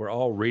 We're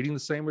all reading the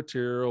same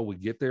material. We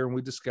get there and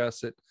we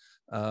discuss it.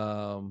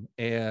 And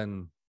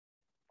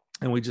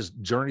we just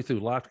journey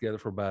through life together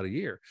for about a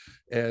year.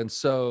 And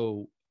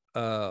so,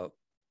 but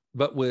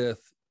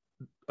with,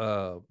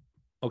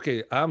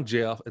 I'm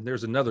Jeff and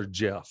there's another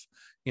Jeff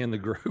in the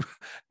group.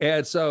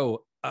 And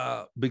so,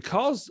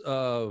 because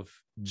of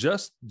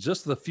just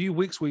the few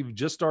weeks we've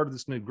just started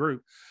this new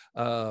group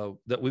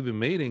that we've been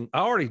meeting, I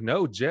already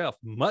know Jeff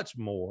much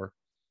more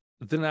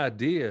than I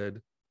did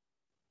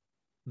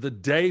the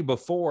day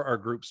before our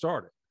group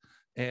started.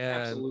 And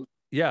Absolutely.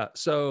 Yeah,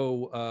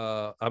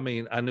 so I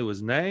knew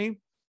his name,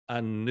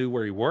 I knew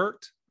where he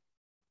worked,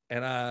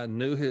 and I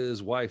knew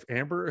his wife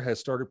Amber has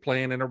started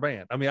playing in her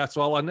band. That's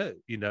all I knew,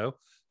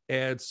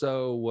 And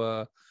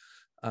so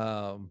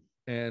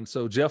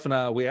Jeff and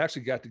I, we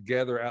actually got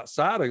together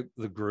outside of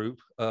the group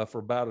for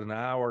about an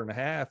hour and a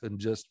half,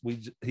 and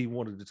he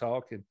wanted to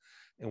talk, and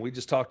we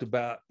just talked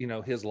about,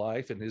 his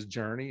life and his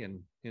journey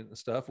and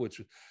stuff,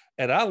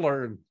 and I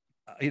learned,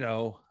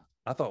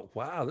 I thought,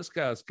 wow, this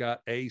guy's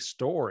got a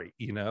story,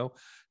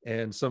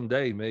 and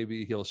someday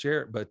maybe he'll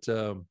share it.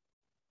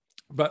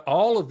 But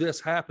all of this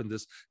happened,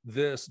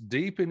 this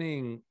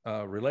deepening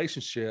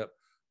relationship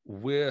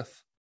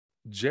with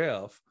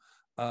Jeff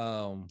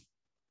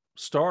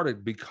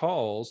started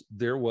because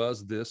there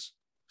was this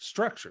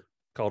structure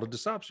called a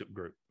discipleship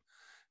group.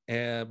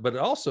 But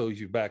also, if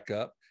you back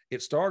up,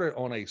 it started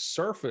on a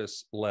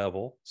surface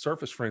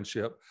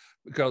friendship,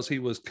 because he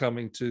was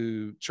coming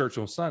to church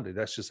on Sunday.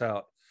 That's just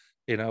how,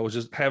 I was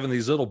just having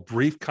these little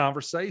brief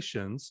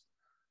conversations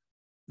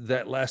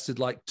that lasted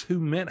like 2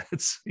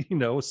 minutes,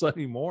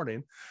 Sunday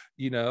morning,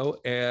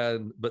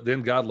 but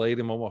then God laid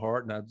him on my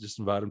heart and I just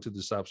invited him to the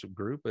discipleship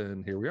group,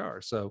 and here we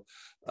are. So,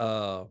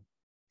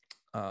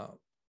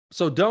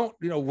 so don't,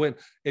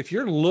 if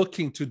you're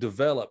looking to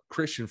develop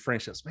Christian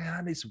friendships, man,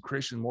 I need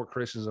more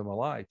Christians in my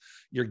life.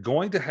 You're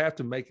going to have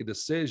to make a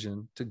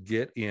decision to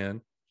get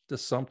in to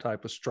some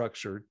type of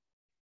structured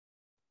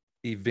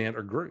event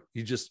or group.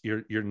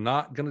 You're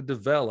not going to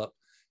develop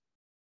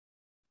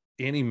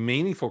any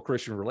meaningful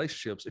Christian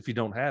relationships if you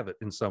don't have it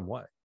in some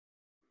way.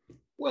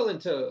 Well, and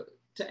to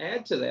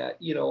add to that,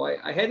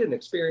 I had an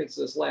experience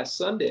this last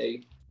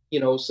Sunday,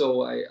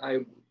 so I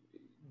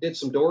did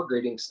some door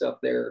greeting stuff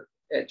there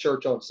at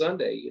church on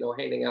Sunday,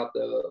 handing out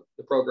the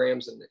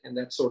programs and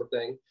that sort of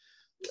thing.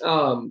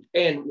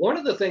 And one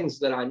of the things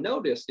that I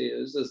noticed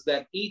is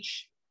that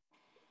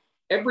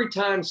every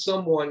time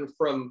someone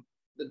from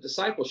the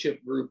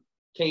discipleship group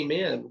came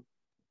in,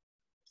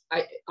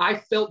 I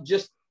felt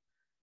just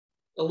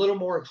a little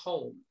more at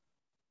home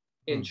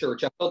in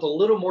church. I felt a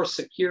little more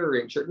secure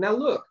in church. Now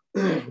look,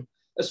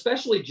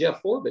 especially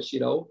Jeff Forbes,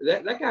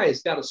 that guy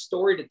has got a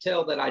story to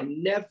tell that I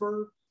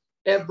never,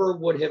 ever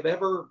would have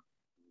ever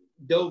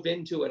dove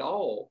into at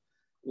all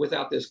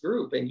without this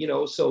group. And,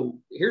 so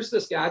here's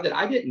this guy that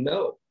I didn't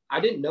know.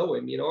 I didn't know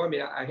him,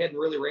 I hadn't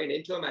really ran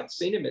into him. I'd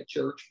seen him at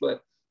church,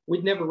 but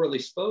we'd never really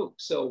spoke.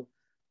 So,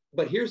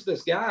 but here's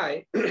this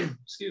guy,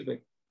 excuse me,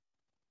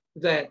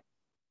 that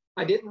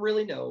I didn't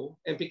really know.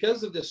 And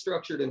because of this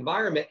structured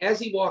environment, as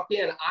he walked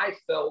in, I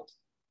felt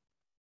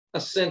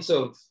a sense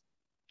of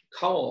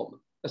calm,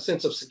 a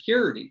sense of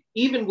security.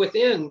 Even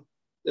within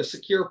the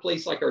secure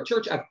place like our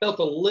church, I felt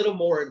a little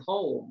more at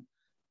home,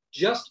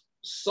 just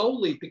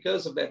solely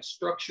because of that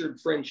structured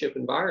friendship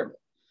environment.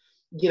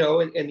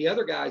 And the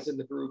other guys in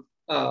the group,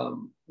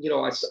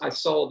 I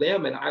saw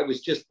them and I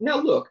was just, now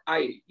look,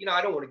 I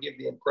don't want to give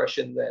the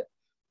impression that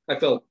I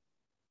felt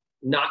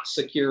not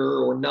secure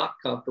or not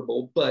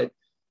comfortable, but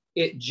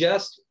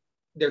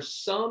there's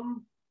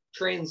some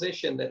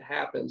transition that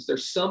happens.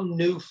 There's some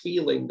new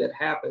feeling that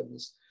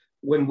happens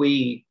when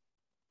we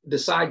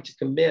decide to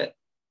commit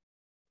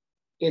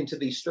into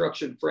these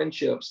structured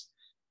friendships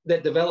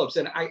that develops.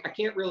 And I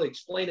can't really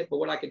explain it, but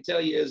what I can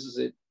tell you is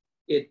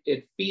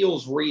it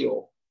feels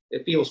real.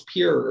 It feels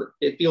pure.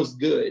 It feels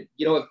good.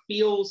 It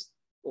feels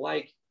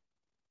like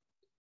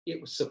it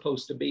was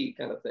supposed to be,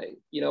 kind of thing,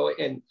 you know.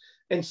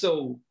 And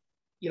so,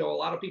 you know, a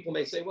lot of people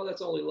may say, well,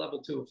 that's only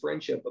level 2 of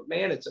friendship, but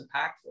man, it's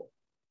impactful.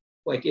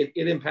 Like it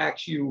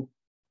impacts you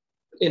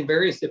in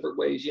various different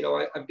ways. You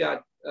know, I've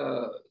got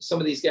some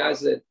of these guys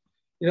that,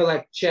 you know, that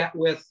I chat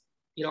with,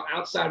 you know,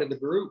 outside of the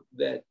group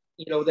that,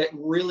 you know, that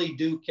really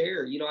do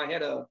care. You know, I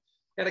had a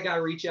guy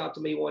reach out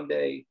to me one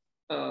day,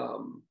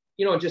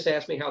 you know, and just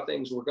ask me how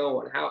things were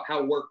going,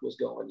 how work was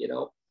going, you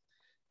know.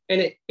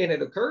 And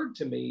it occurred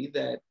to me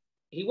that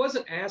he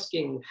wasn't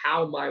asking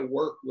how my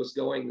work was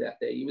going that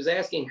day. He was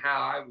asking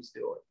how I was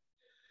doing.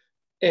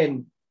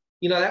 And,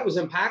 you know, that was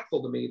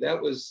impactful to me.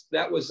 That was,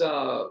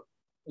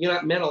 you know,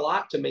 it meant a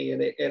lot to me.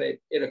 And it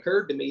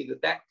occurred to me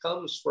that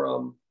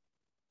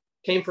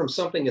came from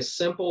something as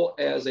simple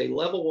as a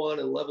level 1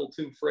 and level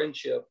 2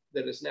 friendship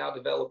that is now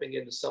developing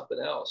into something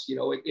else. You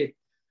know, it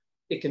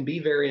can be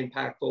very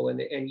impactful,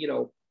 and, you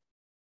know,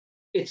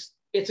 it's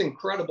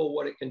incredible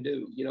what it can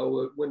do. You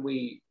know, when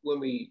we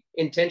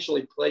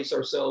intentionally place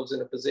ourselves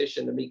in a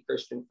position to meet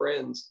Christian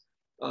friends,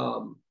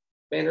 man,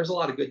 there's a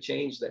lot of good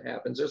change that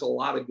happens. There's a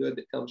lot of good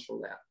that comes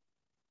from that.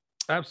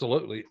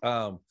 Absolutely.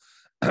 And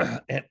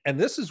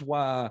this is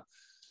why,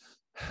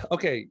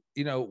 okay,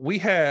 you know,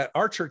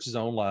 our church is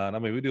online. I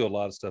mean, we do a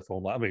lot of stuff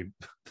online. I mean,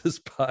 this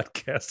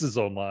podcast is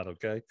online.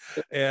 Okay.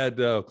 And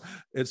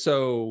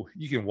so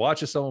you can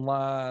watch us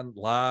online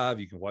live.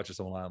 You can watch us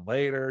online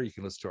later. You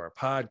can listen to our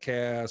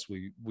podcast.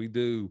 We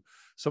do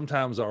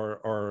sometimes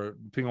our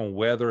depending on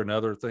weather and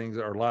other things,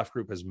 our life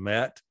group has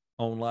met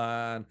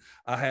online.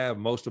 I have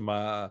most of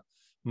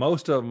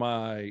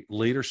my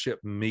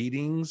leadership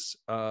meetings,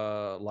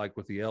 like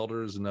with the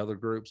elders and other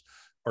groups,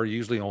 are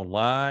usually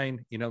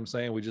online. You know what I'm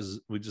saying? We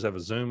just have a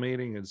Zoom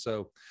meeting. And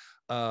so,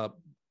 but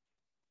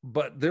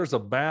there's a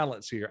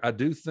balance here. I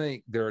do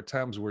think there are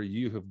times where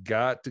you have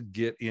got to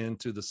get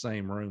into the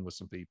same room with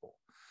some people,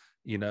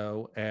 you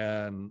know,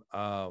 and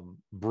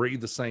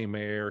breathe the same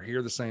air,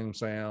 hear the same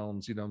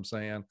sounds, you know what I'm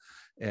saying?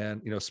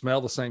 And, you know,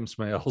 smell the same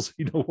smells,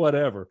 you know,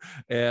 whatever.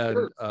 And,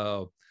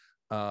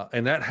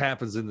 and that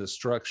happens in this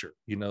structure,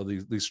 you know,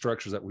 these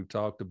structures that we've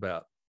talked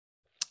about.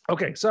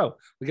 Okay, so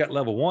we got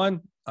level 1,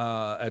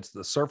 that's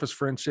the surface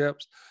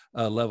friendships.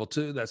 Level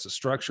 2, that's the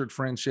structured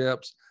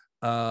friendships.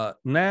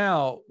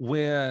 Now,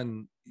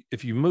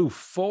 if you move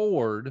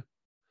forward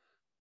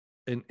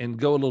and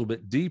go a little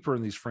bit deeper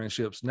in these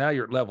friendships, now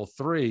you're at level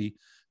 3,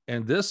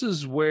 and this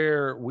is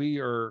where we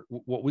are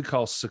what we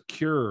call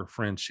secure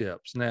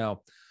friendships.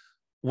 Now,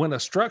 when a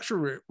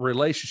structured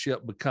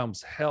relationship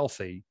becomes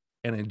healthy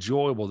and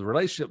enjoyable, the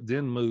relationship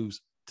then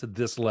moves to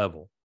this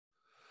level.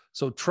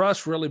 So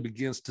trust really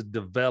begins to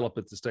develop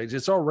at the stage.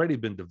 It's already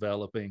been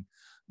developing,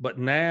 but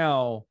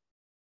now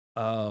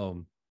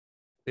you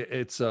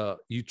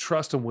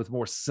trust them with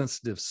more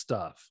sensitive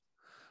stuff.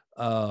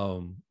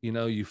 You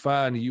know, you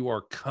find you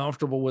are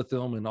comfortable with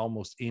them in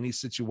almost any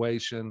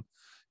situation,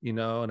 you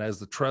know, and as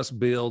the trust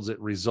builds, it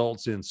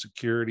results in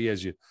security.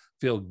 As you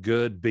feel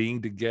good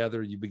being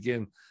together, you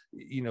begin,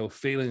 you know,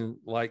 feeling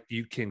like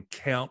you can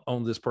count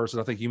on this person.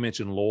 I think you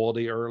mentioned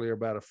loyalty earlier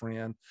about a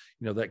friend,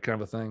 you know, that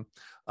kind of a thing.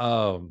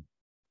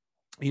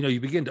 You know,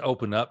 you begin to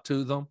open up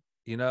to them,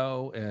 you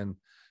know, and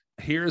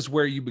here's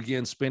where you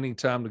begin spending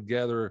time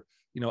together,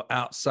 you know,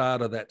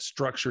 outside of that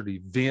structured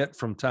event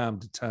from time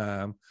to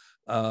time.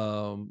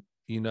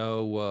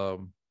 You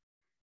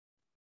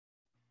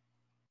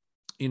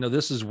know,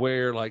 this is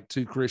where like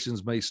two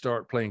Christians may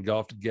start playing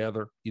golf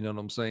together, you know what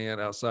I'm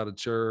saying, outside of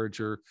church,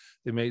 or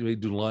they may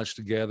do lunch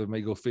together, may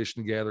go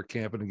fishing together,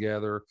 camping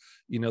together.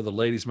 You know, the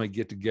ladies may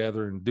get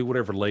together and do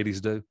whatever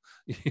ladies do.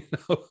 You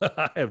know,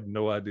 I have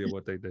no idea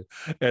what they do.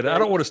 And I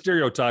don't want to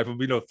stereotype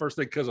them, you know, first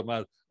thing comes to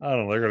mind, I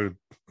don't know, they're going to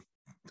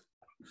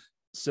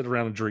sit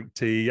around and drink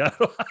tea. I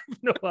have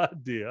no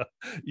idea,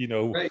 you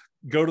know, right.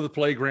 Go to the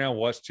playground,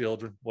 watch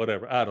children,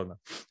 whatever. I don't know.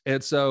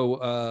 And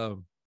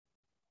so,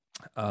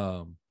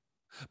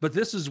 but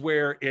this is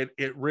where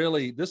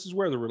this is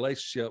where the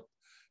relationship,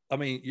 I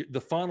mean,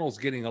 the funnel's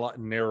getting a lot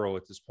narrow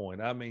at this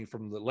point. I mean,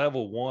 from the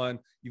level 1,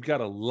 you've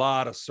got a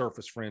lot of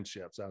surface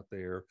friendships out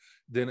there.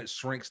 Then it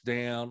shrinks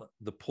down,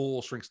 the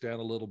pool shrinks down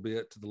a little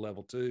bit to the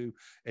level 2.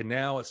 And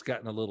now it's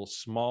gotten a little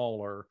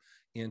smaller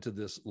into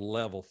this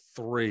level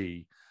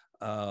 3.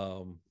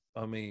 I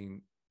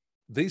mean,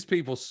 these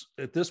people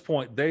at this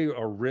point, they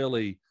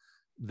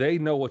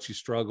know what you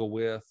struggle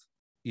with.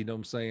 You know what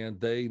I'm saying?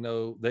 They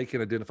know, they can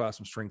identify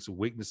some strengths and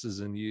weaknesses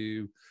in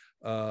you.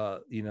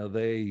 You know,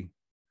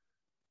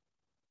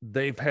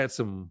 they've had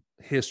some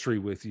history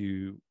with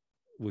you,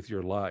 with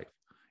your life.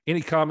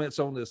 Any comments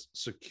on this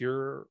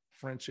secure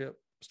friendship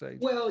stage?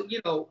 Well,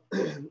 you know,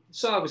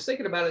 so I was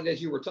thinking about it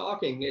as you were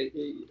talking.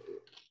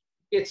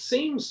 It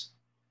seems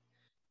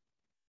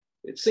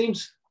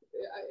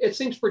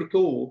pretty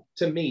cool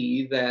to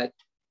me that,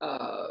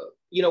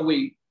 you know,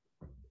 we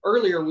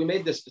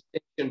made this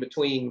distinction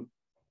between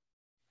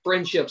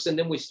friendships, and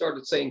then we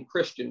started saying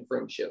Christian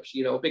friendships,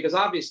 you know, because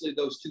obviously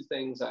those two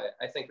things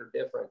I think are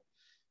different.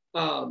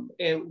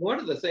 And one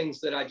of the things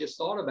that I just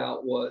thought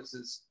about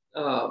is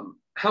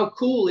how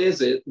cool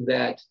is it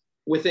that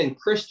within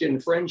Christian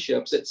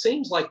friendships, it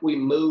seems like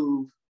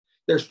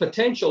there's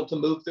potential to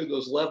move through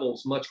those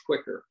levels much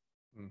quicker.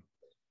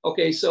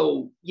 Okay,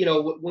 so,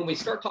 when we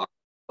start talking,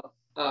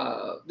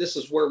 this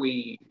is where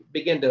we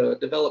begin to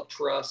develop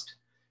trust,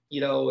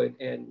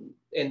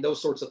 and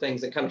those sorts of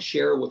things, and kind of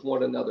share with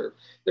one another.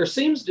 There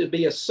seems to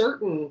be a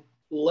certain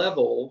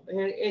level,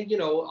 and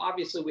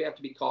obviously we have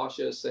to be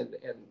cautious, and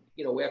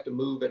we have to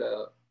move at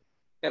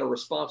a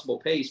responsible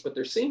pace, but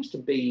there seems to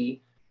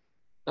be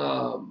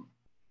a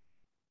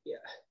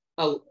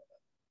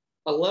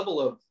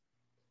level of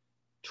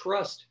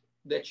trust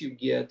that you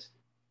get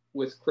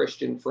with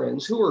Christian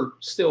friends who are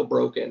still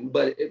broken,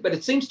 but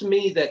it seems to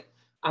me that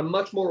I'm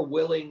much more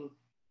willing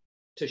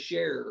to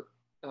share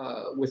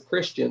with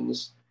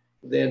Christians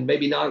than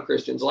maybe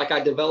non-Christians. Like, I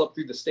develop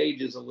through the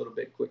stages a little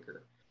bit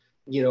quicker,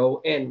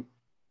 and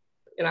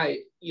I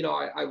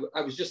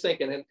was just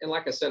thinking, and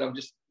like I said, I'm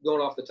just going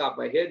off the top of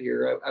my head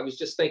here. I was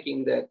just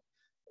thinking that,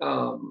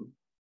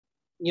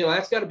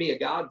 that's got to be a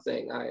God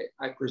thing,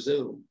 I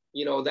presume,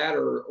 that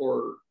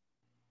or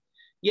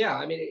yeah,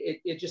 I mean,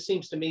 it just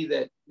seems to me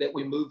that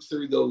we move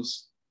through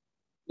those.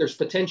 There's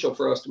potential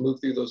for us to move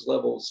through those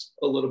levels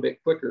a little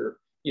bit quicker,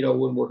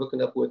 when we're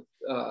hooking up with,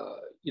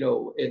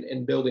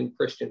 and building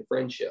Christian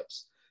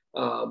friendships.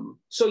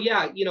 So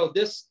yeah,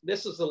 this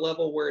is the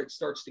level where it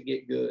starts to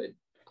get good,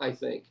 I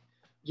think.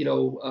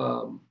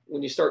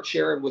 When you start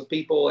sharing with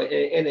people,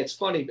 and it's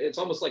funny, it's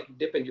almost like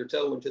dipping your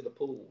toe into the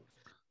pool.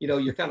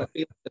 You're kind of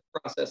feeling the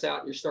process out,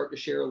 and you're starting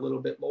to share a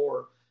little bit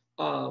more.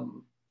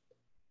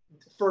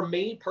 For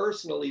me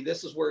personally,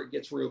 this is where it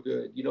gets real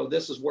good.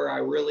 This is where I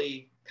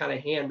really kind of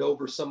hand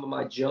over some of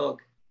my junk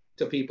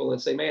to people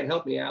and say, man,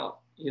 help me out.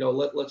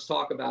 Let's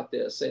talk about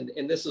this.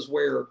 And this is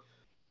where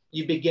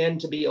you begin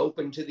to be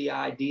open to the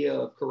idea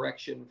of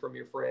correction from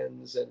your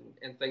friends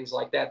and things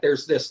like that.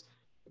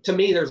 To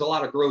me, there's a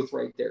lot of growth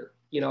right there,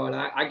 and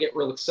I get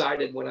real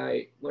excited when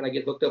I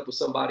get hooked up with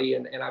somebody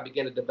and I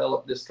begin to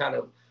develop this kind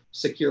of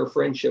secure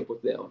friendship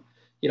with them.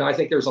 I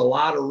think there's a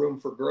lot of room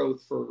for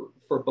growth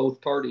for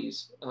both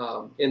parties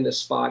in this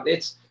spot.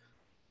 It's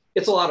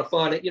a lot of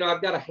fun.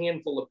 I've got a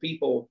handful of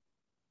people,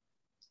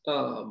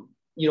 in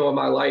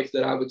my life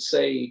that I would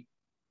say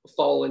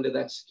fall into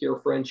that secure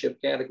friendship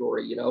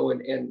category,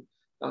 and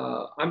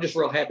I'm just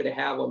real happy to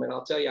have them. And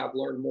I'll tell you, I've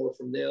learned more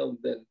from them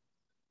than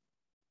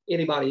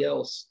anybody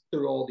else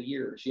through all the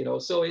years,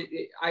 So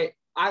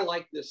I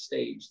like this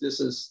stage.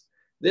 This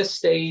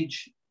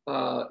stage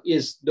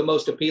is the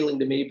most appealing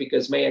to me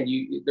because, man,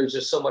 there's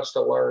just so much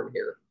to learn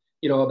here,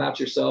 about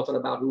yourself and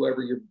about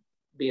whoever you're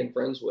being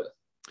friends with.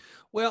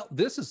 Well,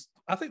 this is,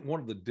 I think, one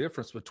of the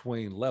difference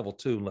between level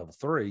 2 and level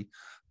 3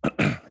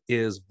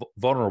 is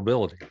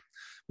vulnerability,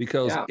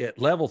 because at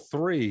level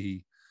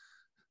 3,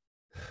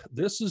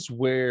 this is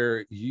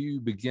where you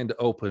begin to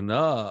open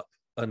up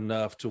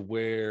enough to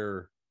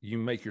where you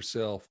make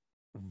yourself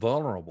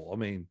vulnerable. I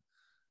mean,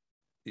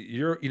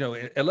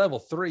 at level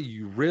 3,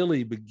 you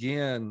really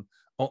begin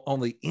on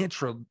the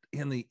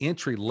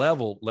entry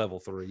level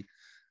 3.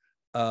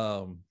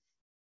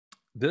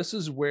 This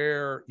is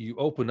where you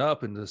open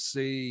up and to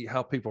see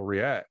how people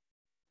react,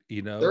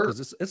 because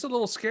it's a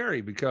little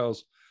scary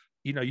because,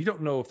 you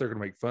don't know if they're going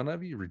to make fun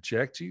of you,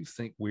 reject you,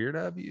 think weird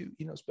of you,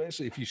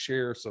 especially if you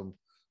share some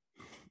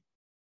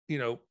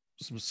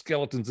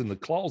skeletons in the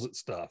closet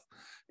stuff.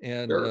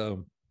 And,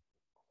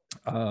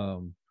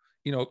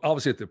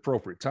 obviously at the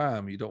appropriate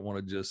time, you don't want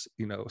to just,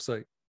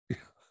 say,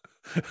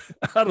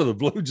 out of the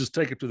blue, just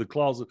take it to the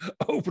closet,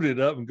 open it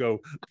up and go,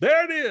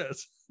 there it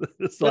is.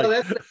 It's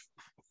like,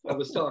 I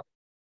was talking,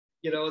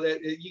 that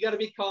you got to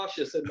be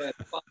cautious in that.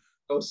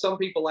 Some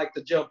people like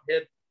to jump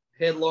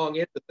headlong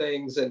into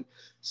things, and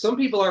some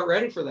people aren't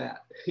ready for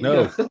that.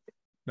 No,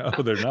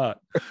 they're not.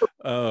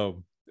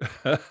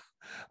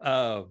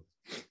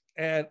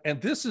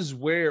 And this is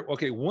where,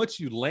 once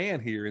you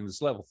land here in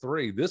this level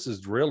 3, this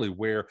is really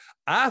where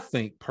I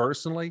think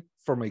personally,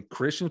 from a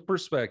Christian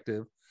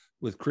perspective,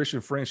 with Christian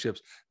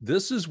friendships,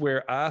 this is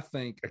where I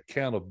think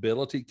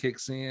accountability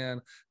kicks in.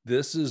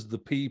 This is the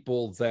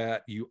people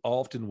that you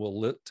often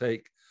will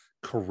take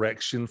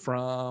correction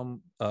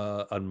from,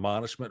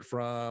 admonishment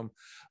from.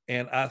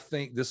 And I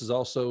think this is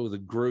also the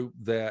group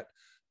that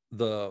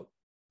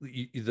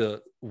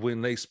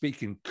when they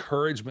speak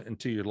encouragement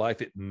into your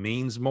life, it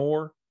means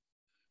more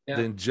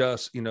than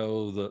just,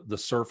 the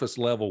surface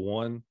level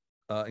 1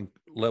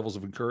 levels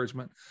of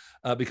encouragement,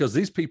 because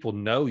these people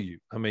know you.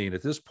 I mean,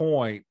 at this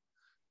point,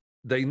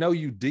 they know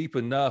you deep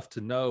enough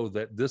to know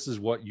that this is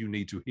what you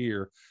need to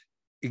hear,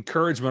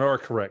 encouragement or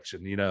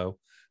correction,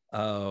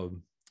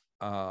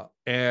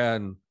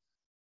 and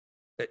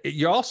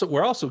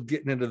we're also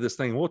getting into this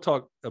thing. We'll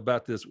talk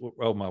about this.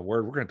 Oh my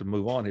word, we're going to have to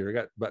move on here. I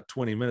got about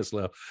 20 minutes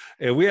left,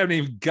 and we haven't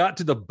even got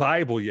to the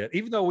Bible yet,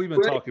 even though we've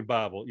been talking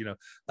Bible,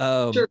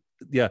 Sure.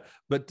 Yeah.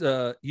 But,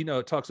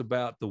 it talks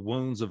about the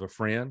wounds of a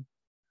friend,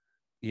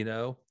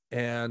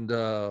 and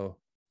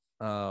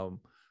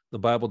the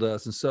Bible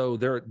does. And so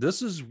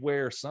this is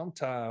where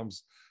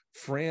sometimes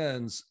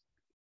friends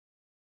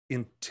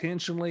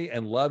intentionally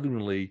and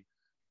lovingly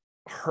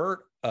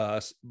hurt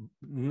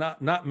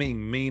not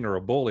mean or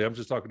a bully. I'm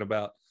just talking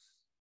about,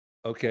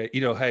 okay,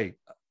 hey,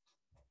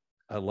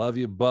 I love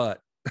you,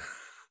 but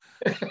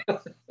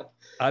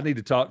I need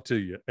to talk to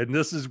you. And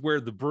this is where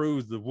the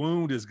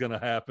wound is going to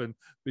happen,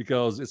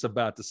 because it's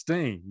about to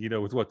sting,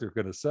 with what they're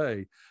going to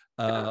say.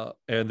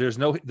 And there's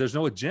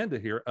no agenda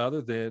here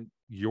other than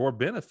your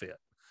benefit.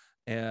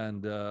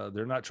 And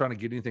they're not trying to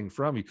get anything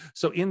from you.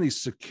 So in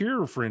these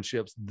secure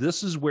friendships,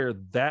 this is where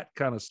that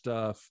kind of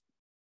stuff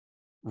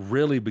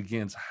really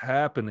begins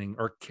happening,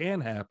 or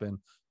can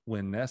happen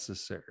when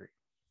necessary.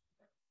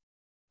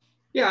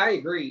 Yeah, I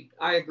agree.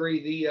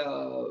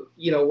 The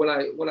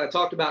when I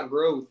talked about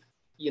growth,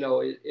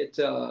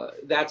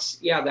 that's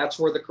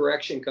where the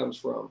correction comes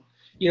from.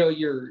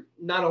 You're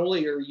not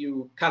only are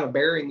you kind of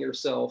bearing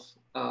yourself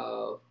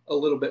a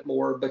little bit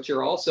more, but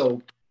you're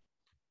also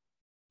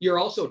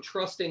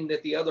trusting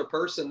that the other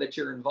person that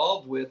you're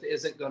involved with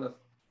isn't going to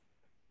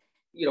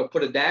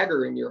put a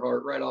dagger in your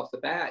heart right off the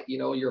bat.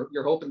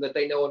 You're hoping that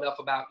they know enough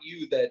about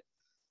you that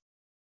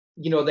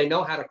they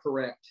know how to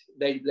correct.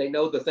 They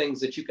know the things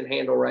that you can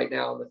handle right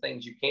now and the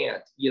things you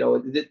can't.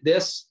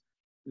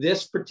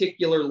 This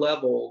particular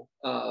level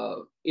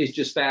is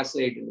just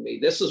fascinating to me.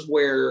 This is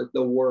where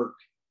the work,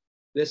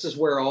 this is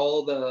where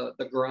all the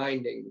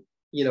grinding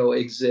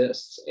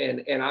exists.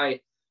 And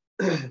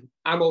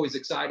I'm always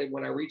excited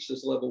when I reach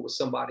this level with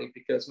somebody,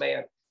 because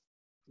man,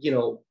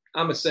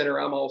 I'm a sinner.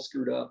 I'm all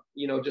screwed up,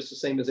 just the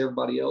same as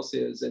everybody else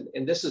is.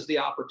 And this is the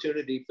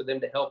opportunity for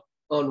them to help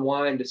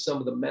unwind some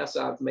of the mess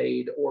I've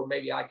made, or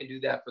maybe I can do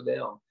that for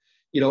them.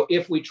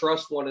 If we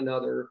trust one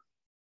another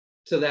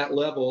to that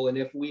level, and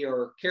if we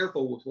are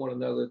careful with one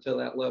another to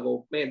that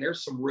level, man,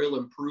 there's some real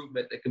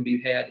improvement that can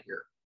be had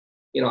here,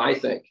 I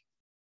think.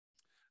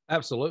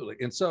 Absolutely.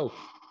 And so,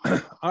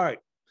 all right,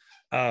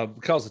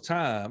 because of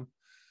time,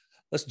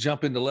 let's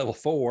jump into level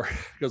 4,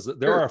 because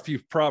there are a few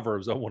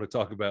proverbs I want to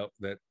talk about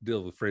that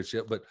deal with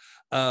friendship. But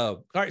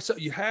all right, so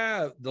you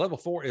have the level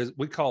 4 is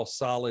we call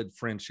solid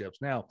friendships.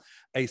 Now,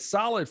 a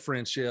solid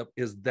friendship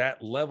is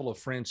that level of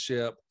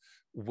friendship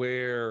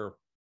where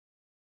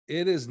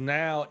it is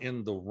now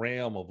in the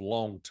realm of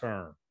long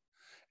term.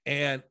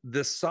 And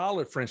this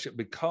solid friendship,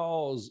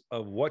 because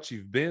of what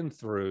you've been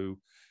through,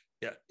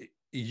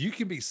 you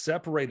can be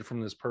separated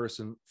from this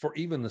person for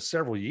even the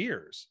several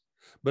years.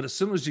 But as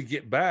soon as you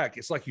get back,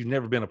 it's like you've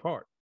never been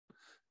apart.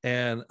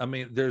 And I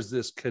mean, there's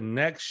this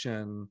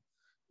connection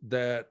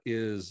that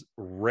is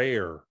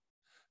rare.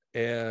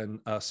 And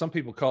some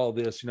people call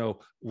this,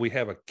 we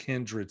have a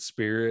kindred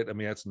spirit. I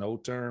mean, that's an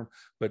old term,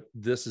 but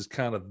this is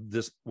kind of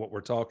what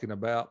we're talking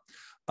about.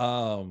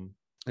 And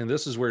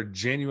this is where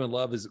genuine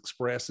love is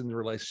expressed in the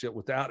relationship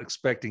without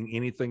expecting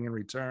anything in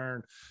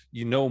return.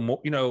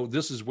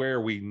 This is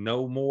where we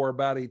know more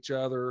about each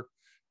other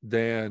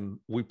than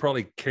we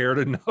probably care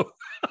to know.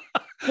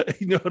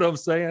 You know what I'm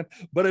saying?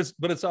 But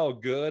it's all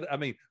good. I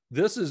mean,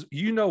 this is,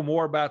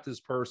 more about this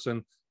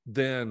person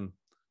than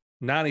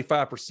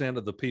 95%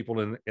 of the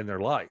people in their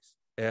life.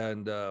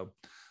 And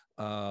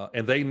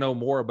they know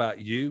more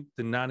about you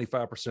than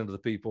 95% of the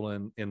people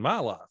in my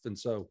life. And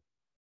so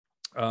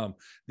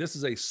this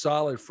is a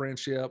solid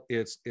friendship.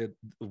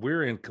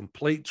 We're in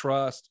complete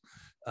trust.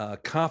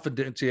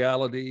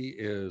 Confidentiality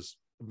is,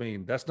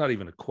 that's not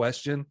even a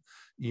question.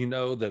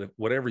 That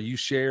whatever you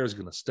share is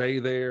going to stay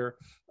there.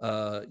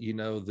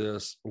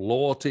 This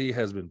loyalty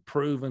has been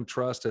proven,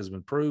 trust has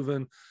been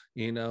proven,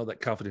 that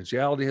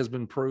confidentiality has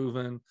been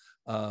proven.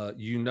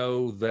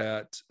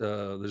 That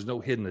there's no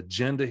hidden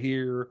agenda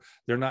here.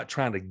 They're not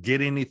trying to get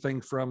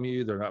anything from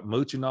you. They're not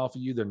mooching off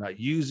of you. They're not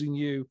using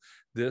you.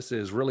 This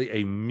is really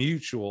a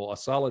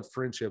solid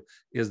friendship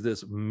is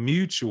this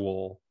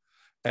mutual,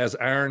 as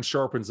iron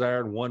sharpens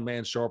iron, one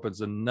man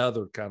sharpens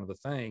another kind of a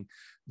thing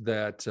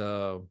that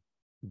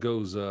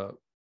goes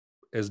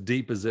as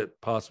deep as it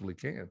possibly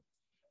can.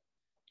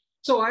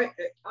 So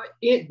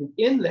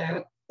in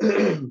that,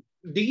 do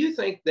you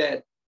think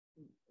that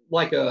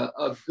like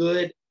a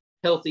good,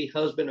 healthy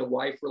husband and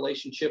wife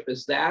relationship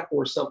is that,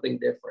 or something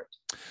different?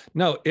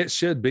 No, it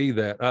should be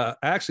that.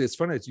 Actually, it's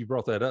funny that you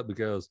brought that up,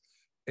 because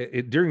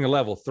during the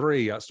level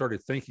 3, I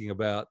started thinking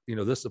about,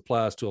 this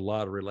applies to a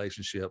lot of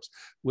relationships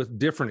with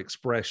different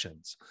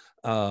expressions.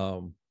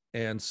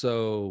 And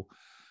so,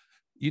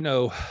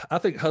 I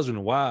think husband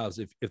and wives,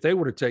 if they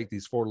were to take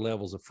these 4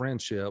 levels of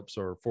friendships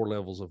or 4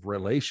 levels of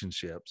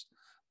relationships,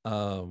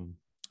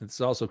 it's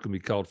also can be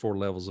called 4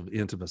 levels of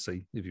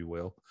intimacy, if you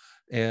will.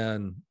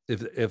 And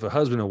if a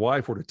husband and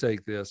wife were to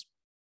take this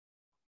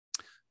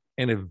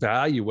and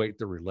evaluate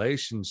the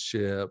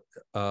relationship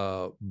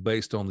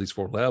based on these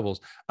 4 levels,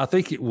 I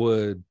think it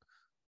would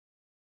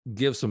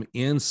give some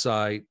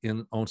insight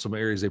on some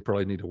areas they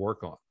probably need to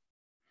work on.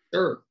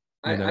 Sure.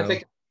 I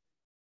think.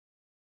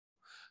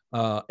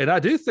 And I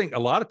do think a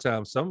lot of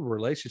times some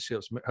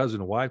relationships,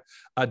 husband and wife,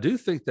 I do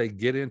think they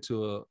get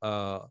into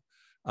a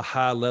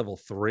high level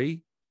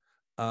 3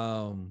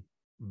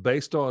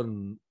 based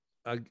on,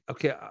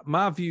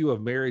 my view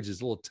of marriage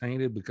is a little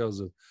tainted because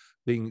of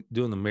doing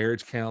the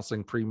marriage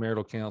counseling,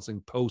 premarital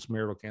counseling,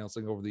 post-marital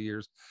counseling over the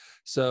years.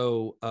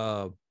 So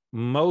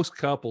most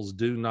couples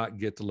do not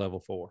get to level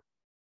 4.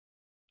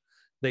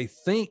 They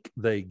think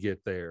they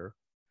get there,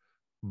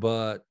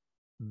 but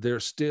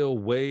there's still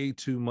way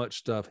too much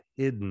stuff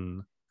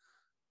hidden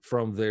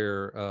from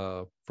their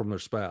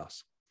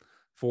spouse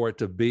for it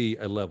to be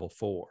a level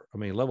 4. I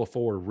mean, level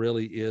 4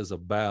 really is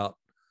about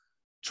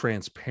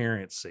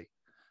transparency.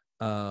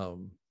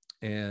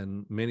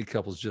 And many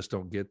couples just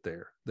don't get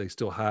there. They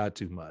still hide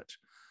too much.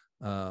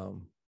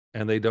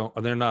 And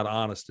they're not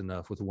honest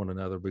enough with one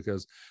another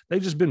because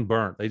they've just been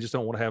burnt. They just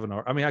don't want to have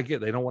I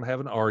get they don't want to have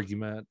an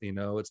argument,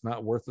 it's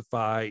not worth the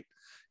fight,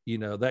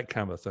 that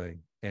kind of thing.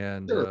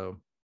 And sure.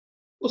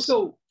 Well,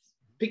 so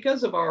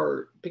because of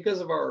our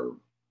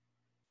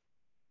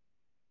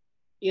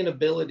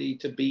inability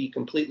to be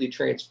completely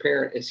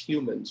transparent as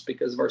humans,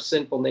 because of our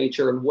sinful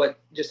nature and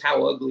just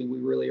how ugly we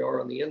really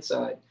are on the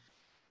inside.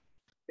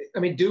 I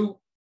mean, do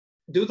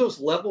those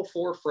level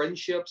 4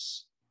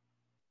 friendships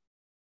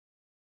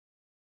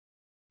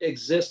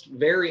exist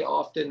very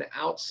often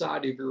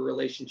outside of your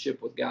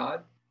relationship with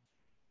God?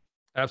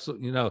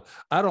 Absolutely.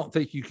 I don't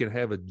think you can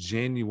have a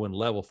genuine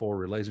level 4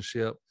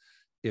 relationship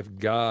if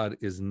God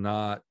has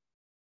not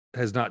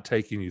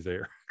taken you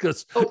there,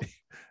 because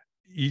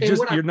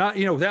you're not,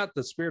 without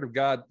the Spirit of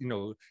God,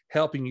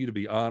 helping you to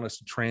be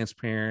honest and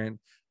transparent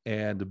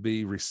and to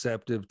be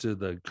receptive to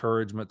the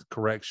encouragement, the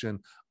correction,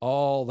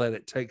 all that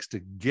it takes to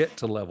get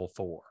to level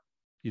 4.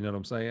 You know what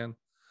I'm saying?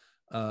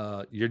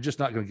 You're just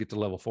not going to get to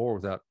level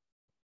 4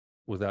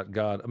 without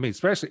God. I mean,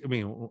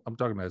 I'm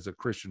talking about as a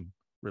Christian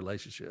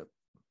relationship.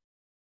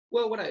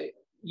 Well,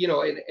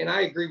 and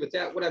I agree with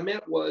that. What I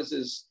meant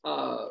is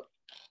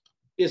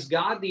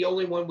God the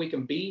only one we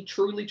can be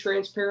truly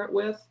transparent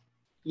with?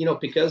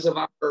 Because of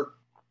our,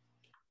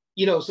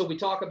 so we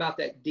talk about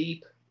that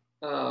deep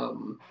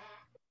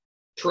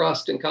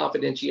trust and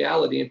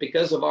confidentiality, and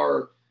because of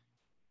our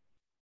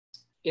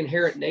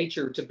inherent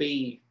nature to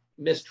be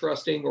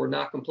mistrusting or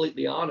not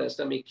completely honest.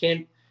 I mean,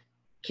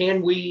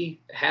 can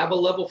we have a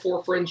level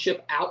 4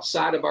 friendship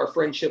outside of our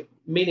friendship?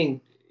 Meaning,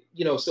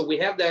 so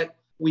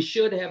we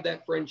should have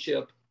that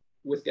friendship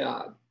with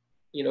God,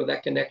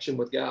 that connection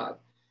with God.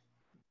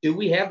 Do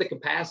we have the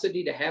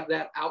capacity to have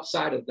that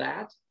outside of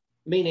that?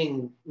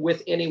 Meaning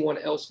with anyone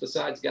else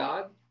besides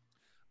God?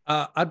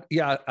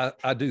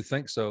 I do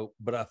think so,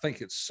 but I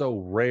think it's so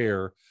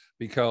rare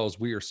because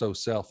we are so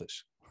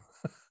selfish.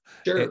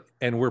 Sure.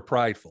 and we're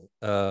prideful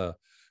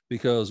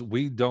because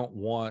we don't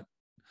want.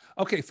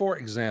 Okay, for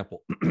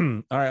example,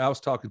 all right, I was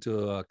talking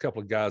to a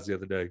couple of guys the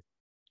other day,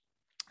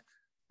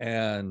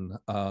 and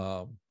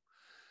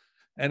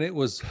it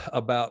was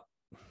about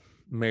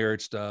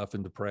marriage stuff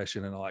and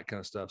depression and all that kind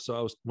of stuff.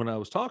 So when I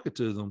was talking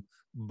to them,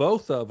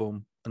 both of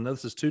them, and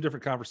this is 2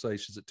 different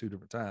conversations at 2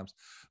 different times,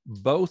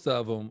 both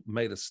of them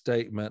made a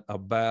statement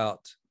about,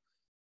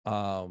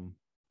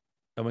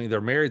 they're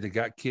married, they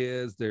got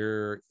kids,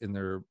 they're in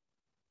their,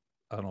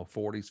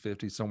 40s,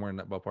 50s, somewhere in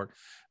that ballpark.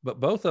 But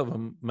both of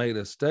them made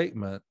a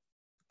statement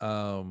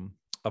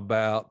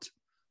about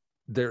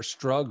their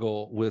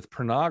struggle with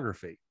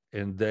pornography,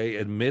 and they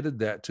admitted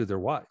that to their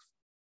wife.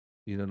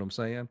 You know what I'm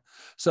saying?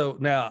 So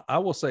now I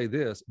will say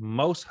this: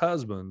 most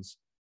husbands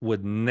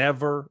would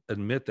never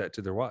admit that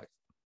to their wife.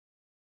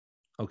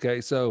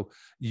 Okay, so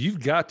you've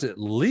got to at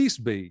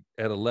least be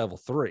at a level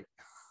 3.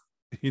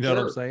 You know Sure.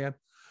 what I'm saying?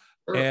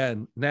 Sure.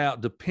 And now,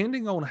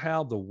 depending on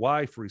how the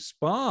wife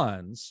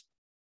responds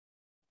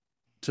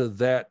to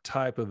that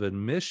type of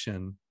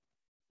admission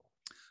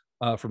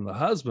from the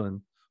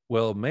husband,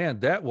 well, man,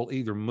 that will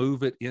either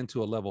move it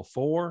into a level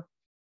 4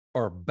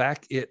 or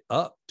back it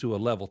up to a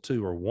level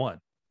 2 or 1.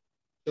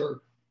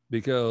 Sure.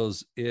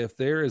 Because if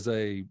there is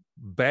a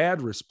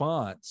bad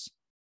response,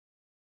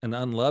 an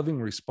unloving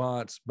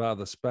response by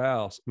the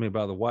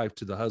by the wife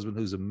to the husband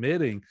who's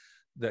admitting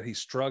that he's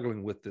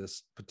struggling with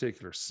this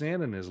particular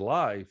sin in his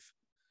life,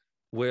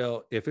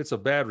 well, if it's a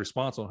bad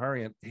response on her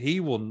end, he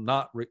will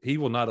not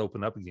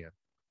open up again.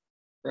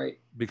 Right.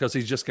 Because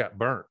he just got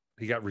burnt.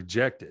 He got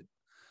rejected,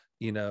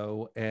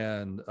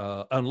 and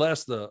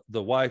unless the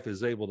wife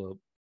is able to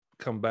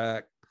come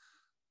back,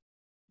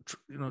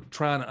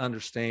 trying to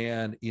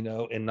understand,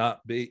 and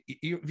not be,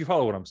 you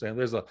follow what I'm saying?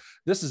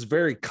 This is a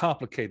very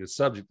complicated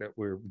subject that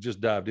we're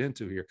just dived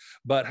into here.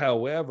 But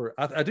however,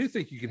 I do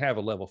think you can have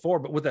a level 4,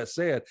 but with that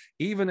said,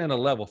 even in a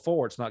level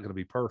 4, it's not going to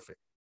be perfect.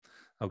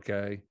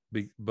 Okay.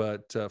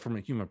 But from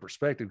a human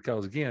perspective,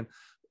 because again,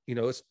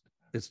 it's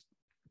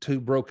 2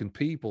 broken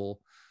people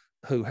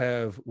who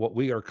have what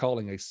we are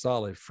calling a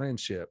solid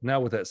friendship.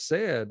 Now, with that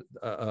said,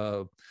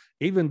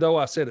 even though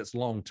I said it's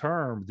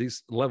long-term,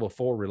 these level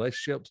 4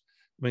 relationships,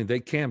 they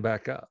can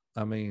back up.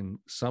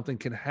 Something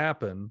can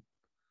happen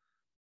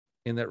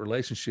in that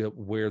relationship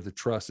where the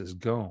trust is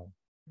gone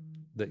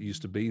that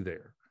used to be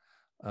there.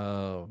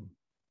 I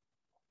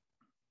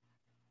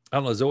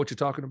don't know. Is that what you're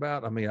talking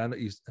about? I know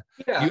you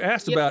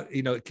asked about,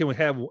 can we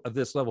have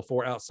this level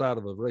 4 outside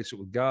of a relationship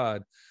with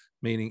God?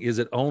 Meaning, is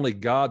it only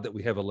God that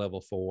we have a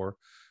level 4?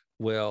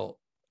 Well,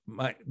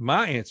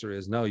 my answer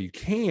is no, you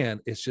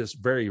can. It's just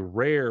very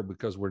rare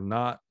because we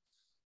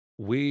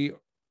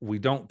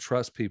don't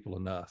trust people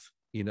enough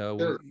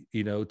Sure.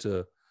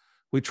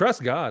 We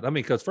trust God. I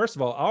mean, because first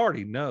of all, I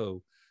already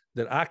know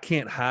that I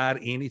can't hide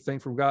anything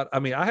from God. I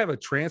mean, I have a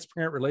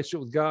transparent relationship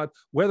with God,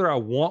 whether I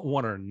want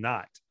one or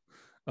not.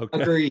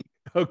 Okay. Agreed.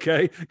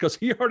 Okay. Because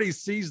he already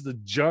sees the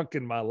junk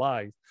in my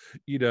life,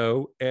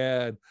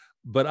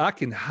 but I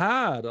can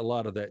hide a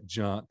lot of that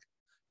junk,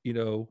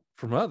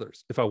 from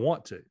others if I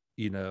want to,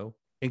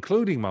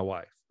 including my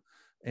wife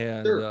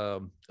and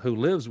Sure. who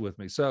lives with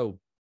me. So,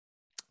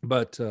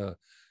 but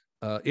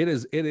it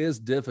is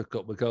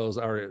difficult because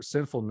our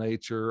sinful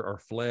nature, our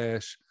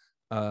flesh,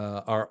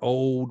 our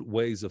old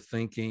ways of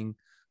thinking,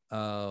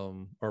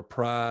 our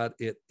pride,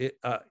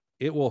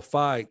 it will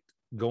fight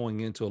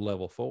going into a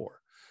level 4.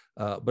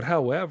 But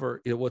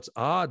however, what's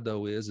odd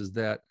though is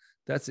that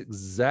that's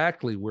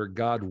exactly where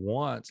God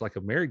wants, like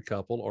a married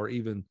couple or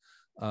even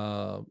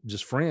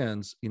just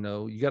friends.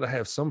 You got to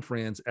have some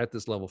friends at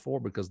this level 4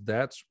 because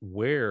that's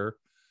where,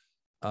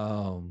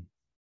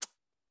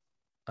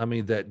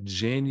 that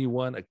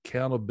genuine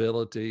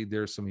accountability.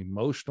 There's some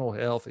emotional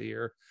health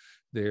here.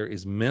 There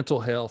is mental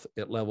health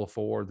at level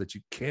 4 that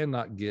you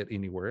cannot get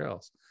anywhere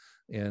else.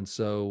 And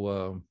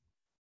so,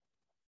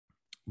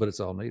 but it's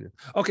all needed.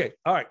 Okay.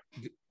 All right.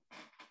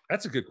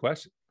 That's a good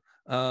question.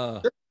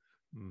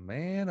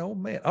 Man, oh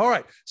man. All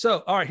right.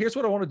 So, all right, here's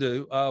what I want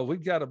to do.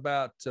 We've got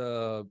about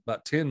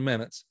 10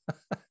 minutes.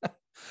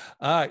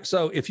 All right.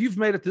 So if you've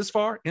made it this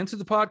far into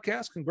the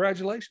podcast,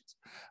 congratulations.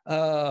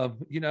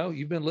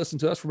 You've been listening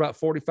to us for about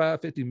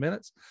 45, 50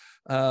 minutes.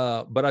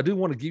 But I do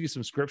want to give you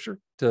some scripture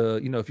to,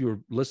 if you were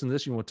listening to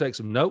this, you want to take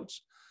some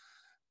notes.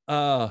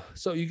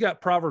 So you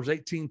got Proverbs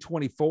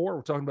 18:24.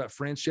 We're talking about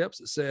friendships.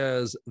 It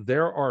says,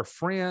 there are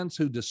friends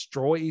who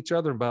destroy each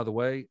other. And by the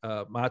way,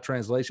 my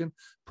translation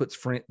puts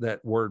that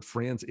word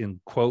friends in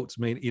quotes,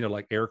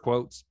 like air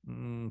quotes,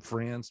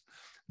 friends.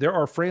 There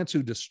are friends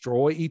who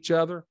destroy each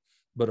other,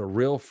 but a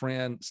real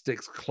friend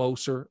sticks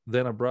closer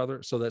than a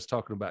brother. So that's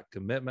talking about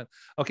commitment.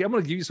 Okay, I'm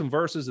going to give you some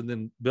verses, and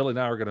then Billy and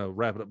I are going to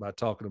wrap it up by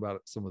talking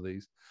about some of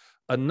these.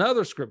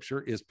 Another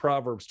scripture is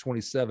Proverbs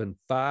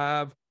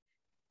 27:5.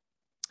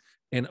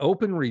 An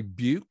open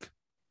rebuke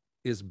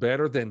is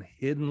better than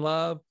hidden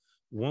love.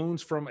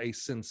 Wounds from a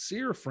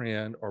sincere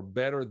friend are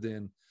better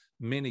than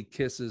many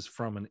kisses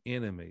from an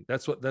enemy.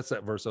 That's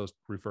that verse I was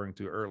referring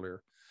to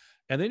earlier.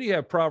 And then you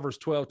have Proverbs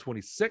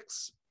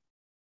 12:26.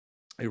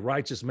 A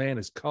righteous man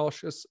is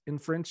cautious in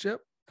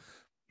friendship,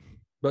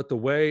 but the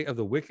way of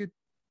the wicked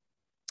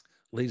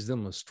leads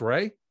them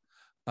astray.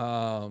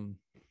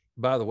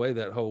 By the way,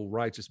 that whole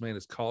righteous man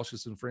is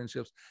cautious in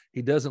friendships.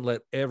 He doesn't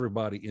let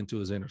everybody into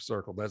his inner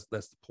circle. That's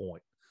the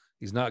point.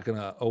 He's not going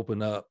to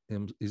open up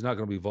him. He's not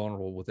going to be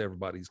vulnerable with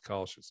everybody. He's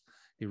cautious.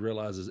 He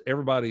realizes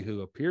everybody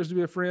who appears to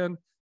be a friend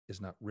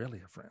is not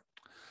really a friend.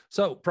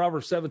 So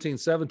Proverbs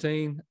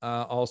 17:17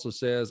 also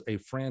says, a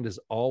friend is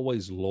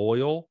always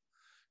loyal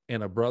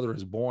and a brother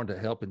is born to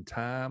help in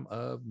time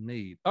of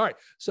need. All right.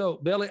 So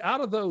Billy, out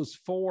of those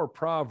 4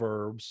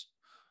 Proverbs,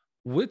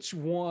 which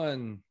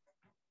one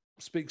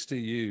speaks to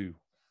you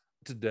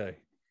today?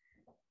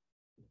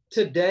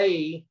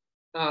 Today,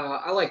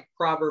 I like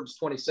Proverbs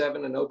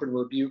 27, an open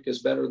rebuke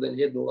is better than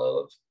hidden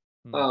love.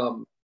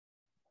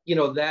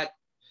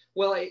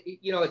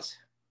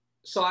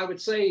 So I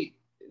would say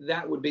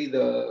that would be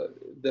the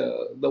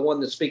one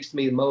that speaks to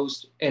me the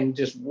most. And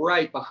just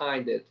right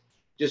behind it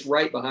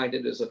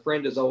is a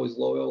friend is always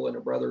loyal and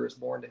a brother is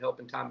born to help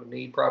in time of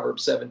need.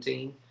 Proverbs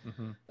 17.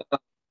 Mm-hmm.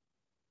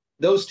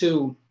 Those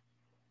two.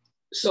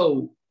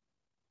 So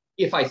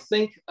if I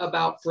think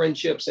about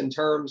friendships in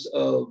terms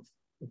of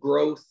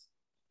growth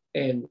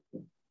and,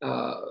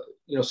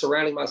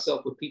 surrounding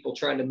myself with people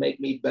trying to make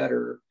me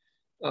better,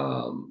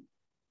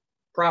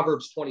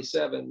 Proverbs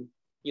 27,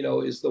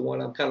 is the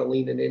one I'm kind of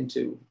leaning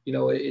into.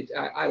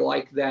 I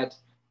like that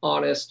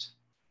honest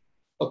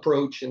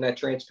approach and that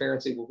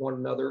transparency with one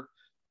another.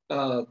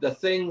 The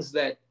things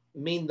that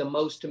mean the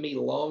most to me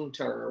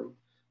long-term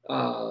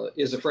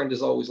is a friend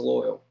is always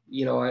loyal.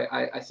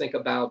 I think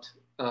about,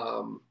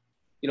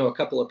 a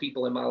couple of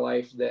people in my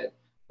life that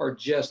are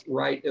just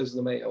right as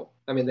the mail.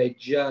 I mean, they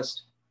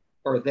just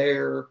are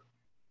there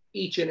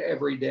each and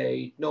every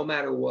day, no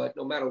matter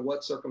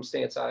what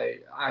circumstance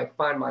I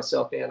find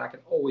myself in. I can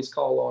always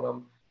call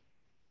on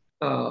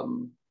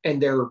them,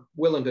 and they're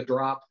willing to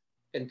drop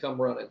and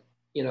come running.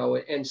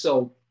 And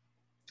so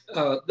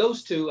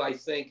those two, I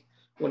think,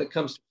 when it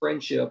comes to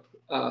friendship,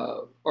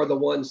 are the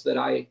ones that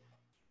I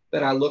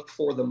look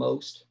for the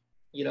most.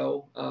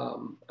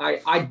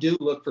 I do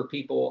look for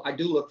people. I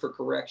do look for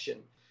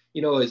correction.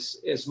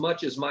 As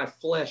much as my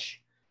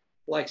flesh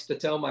likes to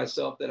tell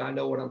myself that I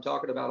know what I'm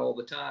talking about all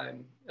the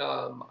time,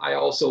 I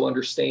also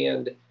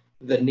understand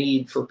the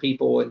need for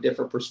people and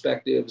different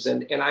perspectives.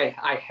 And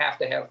I have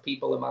to have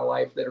people in my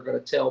life that are going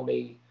to tell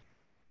me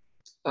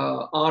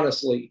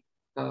honestly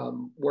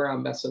where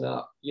I'm messing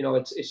up.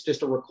 It's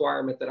just a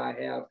requirement that I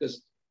have,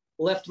 because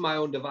left to my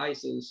own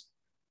devices,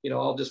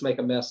 I'll just make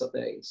a mess of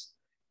things.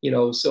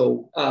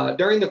 So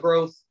during the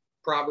growth,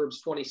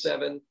 Proverbs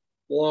 27,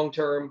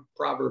 long-term,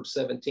 Proverbs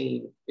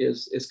 17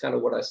 is kind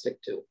of what I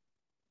stick to.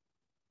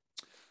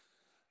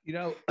 You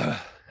know,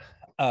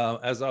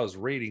 as I was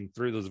reading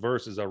through those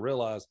verses, I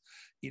realized,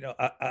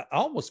 I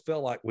almost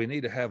felt like we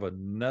need to have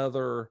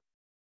another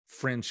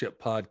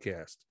friendship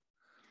podcast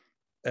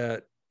uh,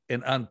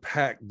 and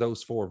unpack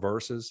those 4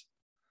 verses.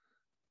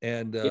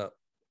 And Yeah.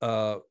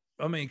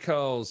 I mean,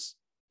 because,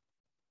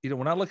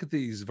 when I look at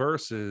these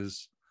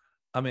verses,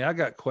 I mean, I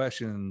got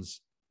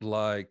questions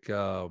like,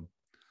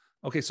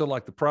 okay, so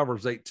like the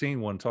Proverbs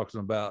 18 one talks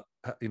about,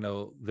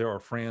 there are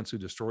friends who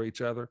destroy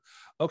each other.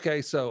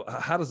 Okay, so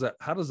how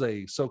does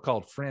a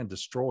so-called friend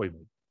destroy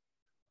me?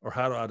 Or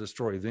how do I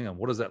destroy them?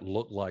 What does that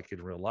look like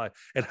in real life?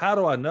 And how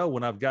do I know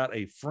when I've got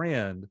a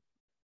friend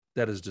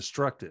that is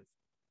destructive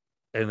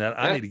and that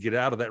I need to get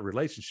out of that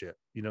relationship?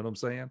 You know what I'm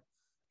saying?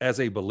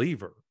 As a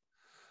believer.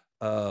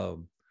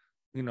 And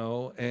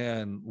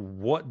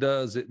what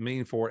does it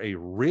mean for a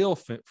real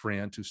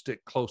friend to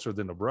stick closer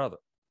than a brother?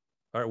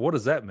 All right, what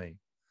does that mean?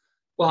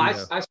 Well, I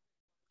spent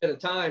a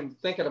time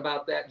thinking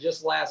about that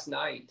just last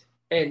night.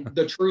 And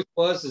the truth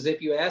is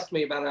if you asked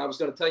me about it, I was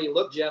going to tell you,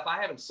 look, Jeff, I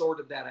haven't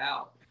sorted that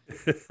out.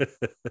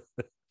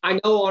 I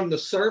know on the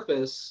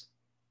surface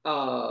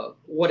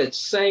what it's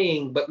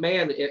saying, but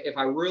man, if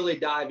I really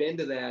dive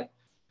into that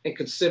and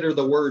consider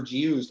the words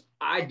used,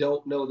 I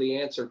don't know the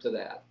answer to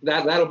that.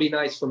 That'll be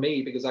nice for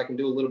me because I can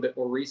do a little bit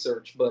more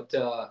research. But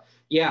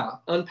yeah,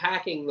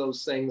 unpacking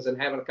those things and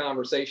having a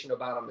conversation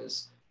about them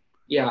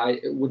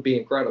it would be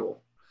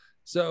incredible.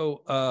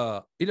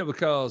 So,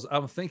 because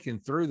I'm thinking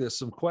through this,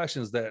 some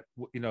questions that,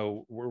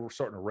 we're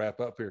starting to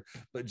wrap up here,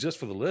 but just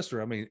for the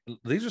listener, I mean,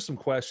 these are some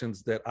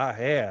questions that I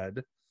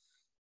had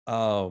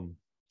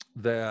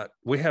that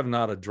we have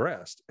not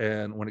addressed.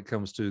 And when it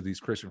comes to these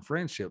Christian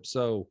friendships,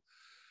 so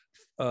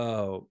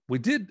we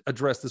did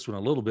address this one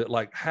a little bit,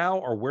 like how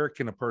or where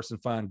can a person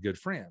find good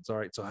friends? All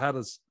right. So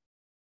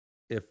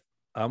if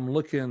I'm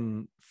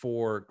looking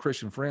for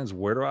Christian friends,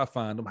 where do I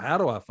find them? How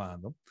do I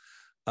find them?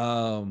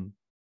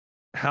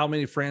 How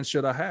many friends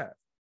should I have?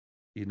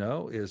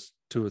 Is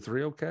 2 or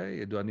 3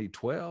 okay? Do I need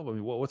 12? I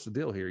mean, what's the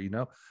deal here?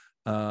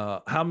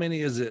 How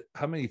many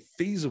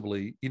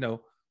feasibly,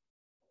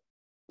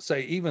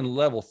 say even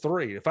level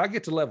 3? If I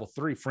get to level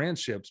 3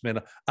 friendships,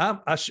 man,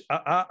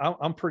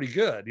 I'm pretty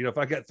good. If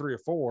I got 3 or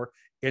 4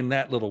 in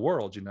that little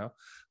world,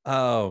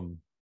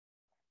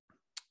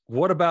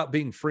 what about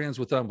being friends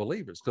with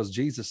unbelievers? Because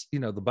Jesus,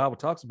 the Bible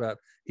talks about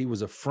he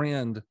was a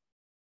friend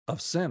of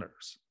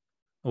sinners.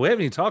 We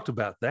haven't even talked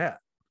about that.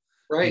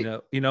 Right.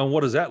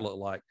 What does that look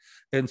like?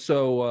 And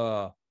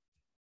so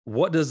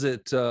why does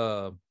it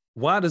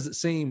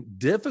seem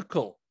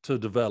difficult to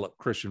develop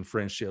Christian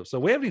friendships? So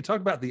we haven't even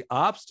talked about the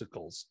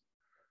obstacles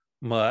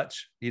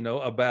much,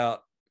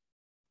 about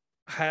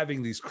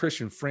having these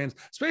Christian friends,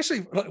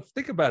 especially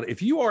think about it.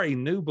 If you are a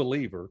new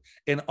believer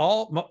and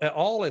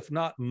all, if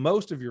not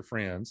most of your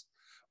friends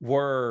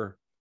were,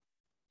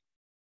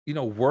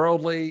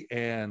 worldly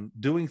and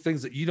doing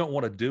things that you don't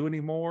want to do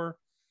anymore,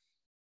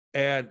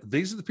 and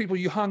these are the people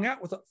you hung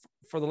out with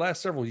for the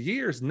last several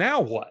years.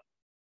 Now what?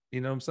 You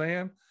know what I'm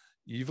saying?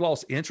 You've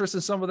lost interest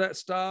in some of that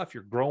stuff.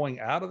 You're growing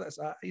out of that,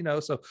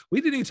 so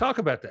we didn't even talk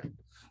about that.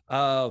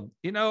 And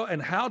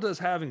how does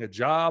having a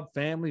job,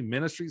 family,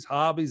 ministries,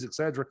 hobbies,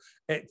 etc.,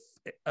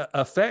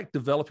 affect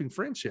developing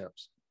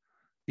friendships?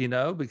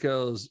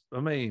 Because I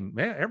mean,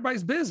 man,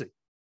 everybody's busy,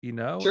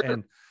 Sure.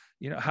 and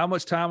how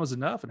much time is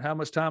enough and how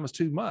much time is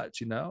too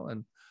much,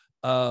 and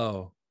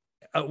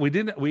we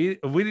didn't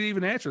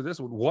even answer this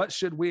one. What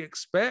should we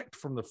expect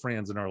from the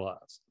friends in our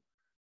lives?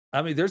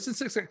 I mean, there's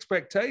this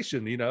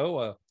expectation,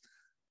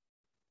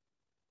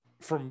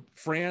 from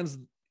friends,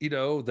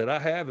 that I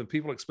have and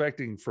people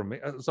expecting from me.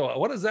 So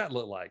what does that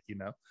look like?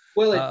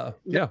 Well,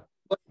 yeah.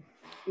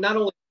 Not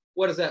only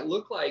what does that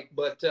look like,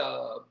 but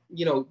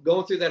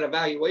going through that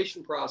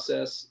evaluation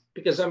process,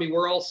 because I mean,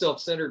 we're all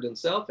self-centered and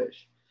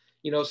selfish,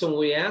 so when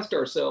we asked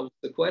ourselves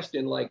the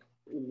question, like,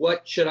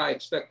 what should I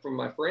expect from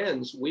my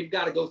friends? We've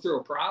got to go through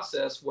a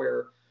process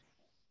where,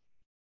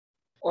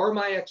 are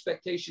my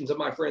expectations of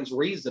my friends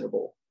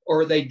reasonable,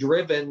 or are they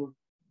driven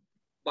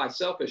by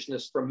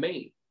selfishness from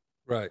me?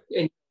 Right.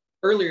 And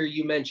earlier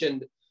you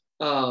mentioned,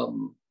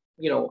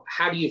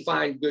 how do you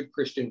find good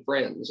Christian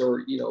friends,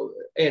 or,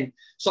 and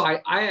so I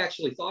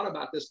actually thought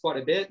about this quite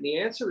a bit. And the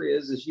answer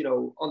is,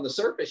 on the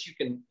surface, you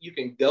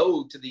can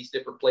go to these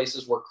different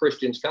places where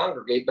Christians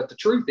congregate. But the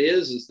truth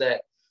is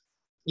that,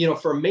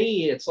 for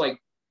me, it's like,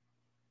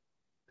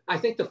 I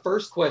think the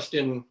first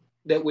question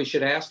that we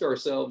should ask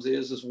ourselves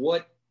is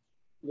what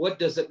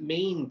does it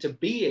mean to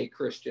be a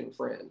Christian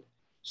friend?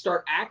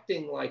 Start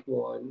acting like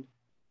one.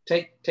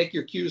 Take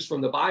your cues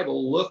from the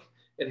Bible. Look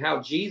at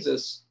how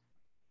Jesus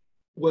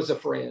was a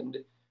friend.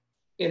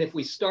 And if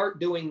we start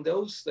doing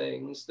those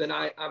things, then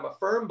I'm a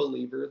firm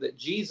believer that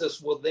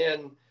Jesus will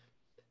then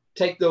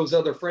take these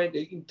other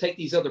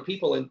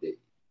people, and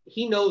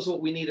he knows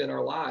what we need in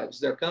our lives.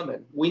 They're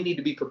coming. We need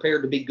to be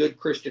prepared to be good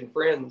Christian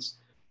friends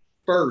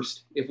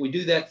first. If we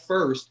do that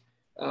first,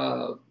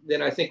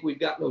 then I think we've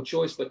got no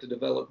choice but to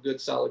develop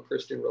good, solid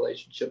Christian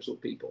relationships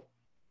with people.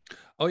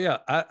 Oh yeah.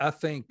 I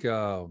think,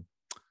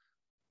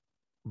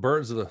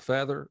 birds of a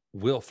feather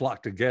will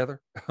flock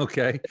together.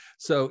 Okay.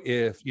 So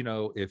if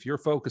you're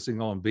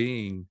focusing on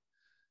being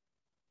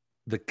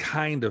the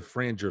kind of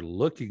friend you're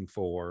looking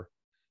for,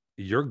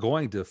 you're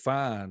going to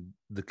find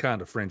the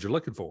kind of friend you're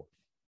looking for.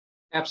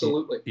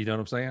 Absolutely. You know what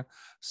I'm saying?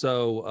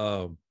 So,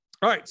 all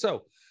right.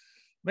 So,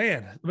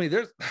 man, I mean,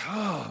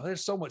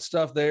 there's so much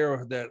stuff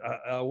there that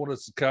I want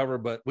us to cover,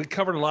 but we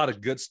covered a lot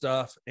of good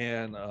stuff,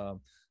 and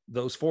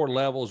those 4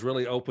 levels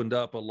really opened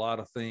up a lot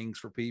of things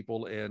for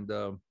people and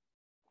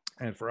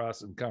for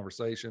us in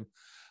conversation.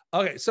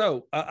 Okay,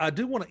 so I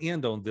do want to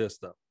end on this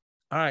though.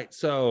 All right,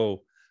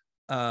 so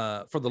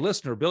for the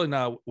listener, Billy and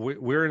I,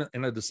 we're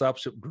in a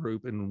discipleship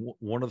group, and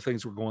one of the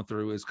things we're going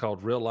through is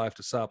called Real Life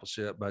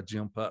Discipleship by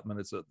Jim Putman.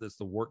 It's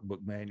the workbook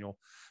manual,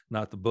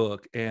 not the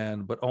book.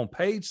 But on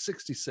page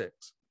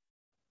 66,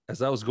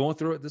 as I was going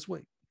through it this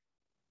week,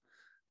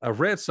 I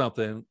read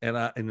something,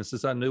 and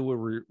since I knew we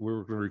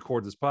were going to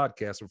record this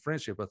podcast of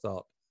friendship, I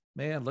thought,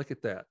 man, look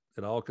at that!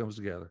 It all comes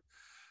together.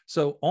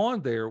 So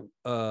on there,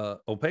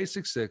 on page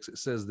 66, it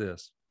says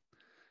this: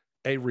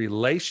 a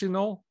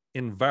relational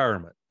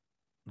environment.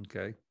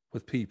 Okay,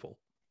 with people,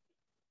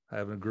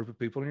 having a group of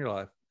people in your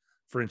life,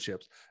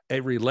 friendships. A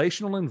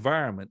relational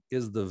environment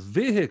is the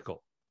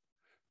vehicle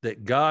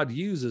that God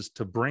uses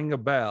to bring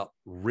about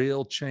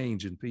real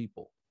change in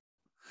people.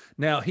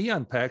 Now, he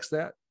unpacks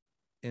that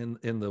in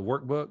the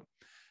workbook.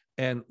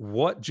 And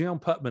what Jim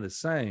Putman is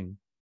saying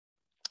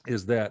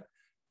is that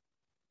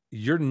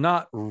you're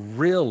not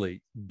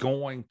really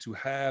going to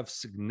have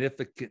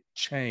significant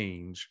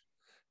change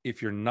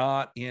if you're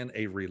not in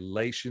a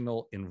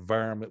relational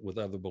environment with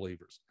other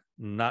believers.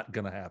 Not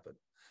going to happen,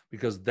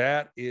 because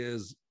that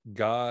is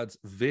God's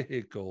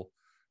vehicle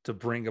to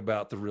bring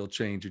about the real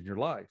change in your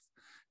life.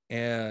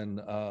 And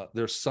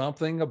there's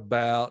something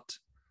about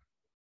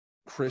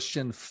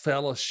Christian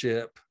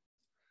fellowship,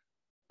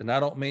 and I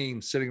don't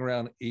mean sitting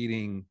around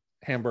eating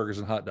hamburgers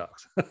and hot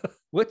dogs,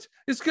 which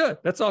is good.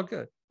 That's all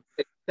good.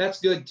 That's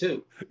good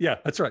too. Yeah,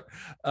 that's right.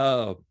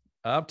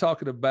 I'm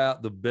talking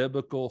about the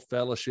biblical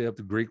fellowship.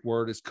 The Greek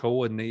word is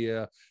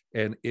koinonia,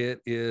 and it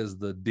is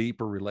the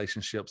deeper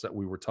relationships that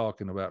we were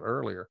talking about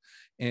earlier.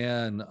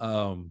 And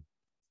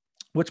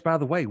which, by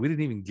the way, we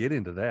didn't even get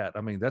into that.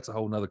 I mean, that's a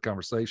whole nother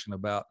conversation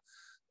about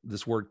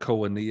this word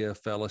koinonia,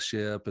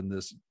 fellowship, and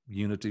this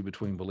unity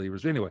between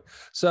believers. Anyway,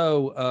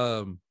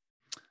 so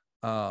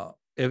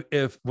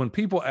if when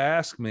people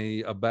ask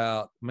me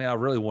about, man, I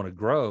really want to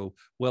grow,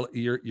 well,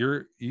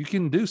 you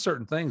can do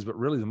certain things, but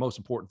really the most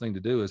important thing to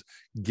do is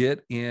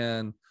get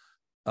in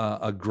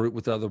a group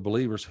with other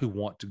believers who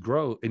want to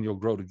grow, and you'll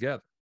grow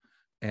together.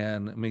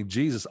 And I mean,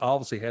 Jesus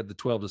obviously had the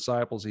 12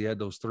 disciples. He had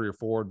those 3 or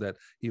 4 that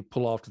he'd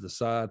pull off to the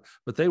side,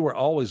 but they were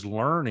always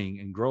learning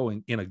and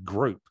growing in a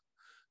group.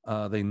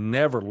 They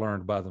never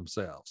learned by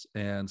themselves.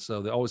 And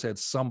so they always had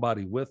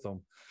somebody with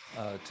them,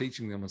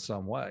 teaching them in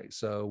some way.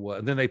 So,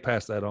 and then they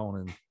passed that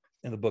on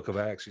in the book of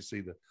Acts. You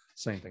see the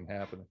same thing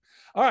happening.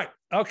 All right.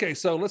 Okay.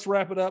 So let's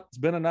wrap it up. It's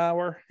been an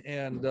hour,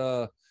 and,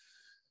 I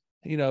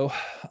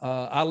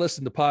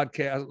listen to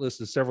podcasts, I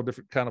listen to several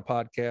different kind of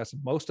podcasts,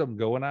 and most of them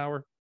go an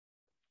hour.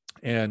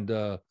 And,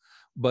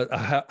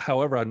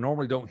 however, I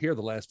normally don't hear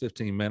the last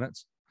 15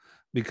 minutes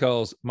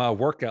because my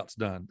workout's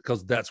done,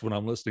 because that's when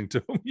I'm listening to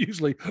them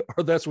usually,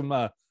 or that's when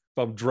if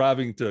I'm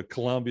driving to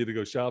Columbia to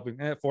go shopping,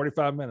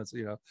 45 minutes,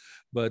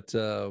 but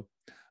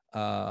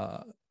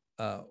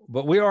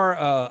we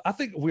are, I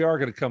think we are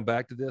going to come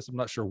back to this. I'm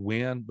not sure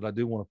when, but I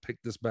do want to pick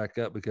this back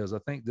up because I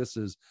think this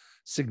is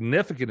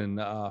significant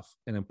enough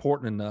and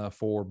important enough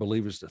for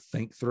believers to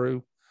think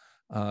through.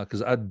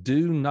 Because I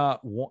do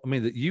not want,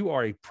 that you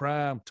are a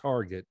prime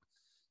target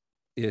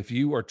if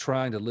you are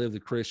trying to live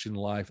the Christian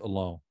life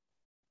alone.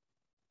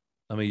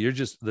 You're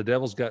just, the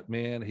devil's got,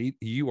 man,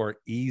 you are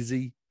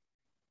easy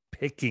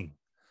picking.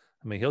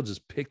 He'll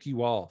just pick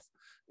you off,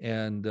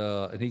 and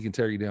he can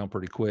tear you down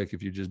pretty quick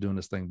if you're just doing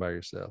this thing by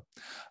yourself.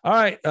 All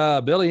right,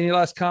 Billy, any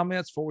last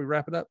comments before we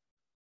wrap it up?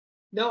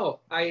 No,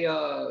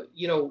 I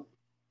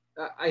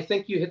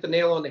think you hit the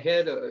nail on the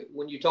head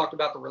when you talked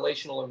about the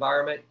relational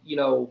environment.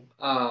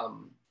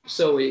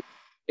 So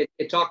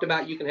it talked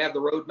about, you can have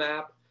the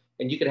roadmap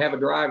and you can have a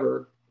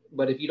driver,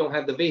 but if you don't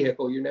have the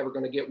vehicle, you're never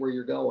going to get where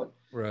you're going.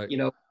 Right.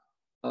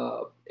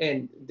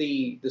 And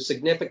the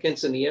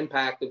significance and the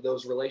impact of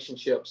those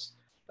relationships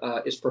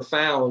is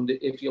profound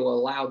if you'll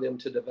allow them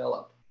to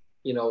develop.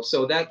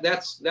 So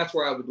that's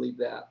where I would leave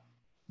that.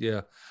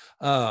 Yeah.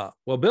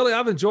 Well, Billy,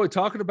 I've enjoyed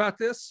talking about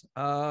this.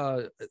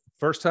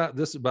 First time,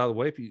 this is, by the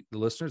way, the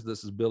listeners,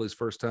 this is Billy's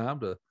first time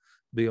to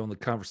be on the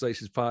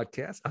Conversations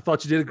podcast. I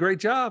thought you did a great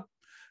job.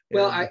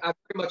 Well, I very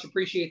much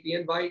appreciate the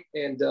invite.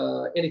 And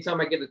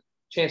anytime I get a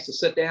chance to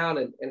sit down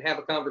and have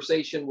a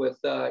conversation with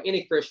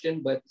any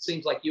Christian, but it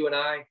seems like you and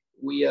I,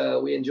 we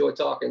enjoy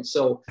talking.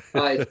 So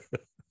thank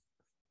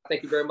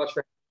you very much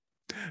for.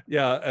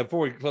 Yeah. Before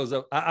we close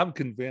up, I'm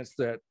convinced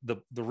that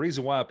the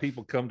reason why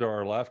people come to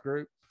our life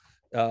group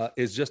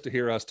is just to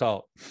hear us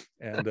talk.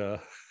 And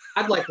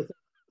I'd like to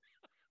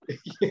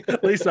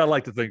at least I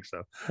like to think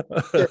so.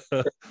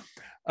 Sure.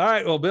 All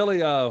right. Well, Billy,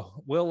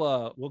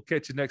 we'll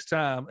catch you next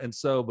time. And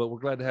so, but we're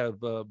glad to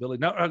have Billy.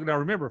 Now,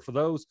 remember, for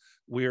those,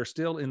 we are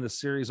still in the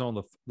series on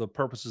the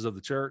purposes of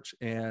the church,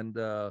 and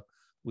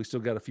we still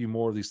got a few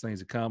more of these things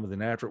to come. And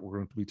then after it, we're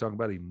going to be talking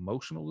about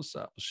emotional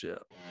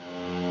discipleship.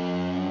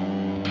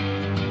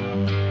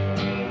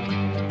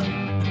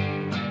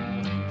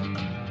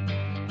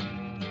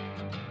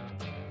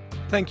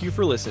 Thank you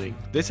for listening.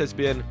 This has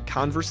been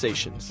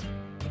Conversations.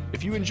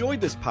 If you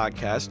enjoyed this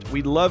podcast,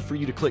 we'd love for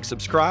you to click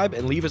subscribe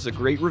and leave us a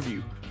great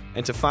review.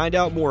 And to find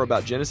out more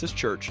about Genesis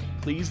Church,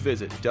 please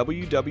visit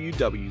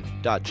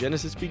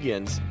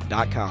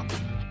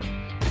www.genesisbegins.com.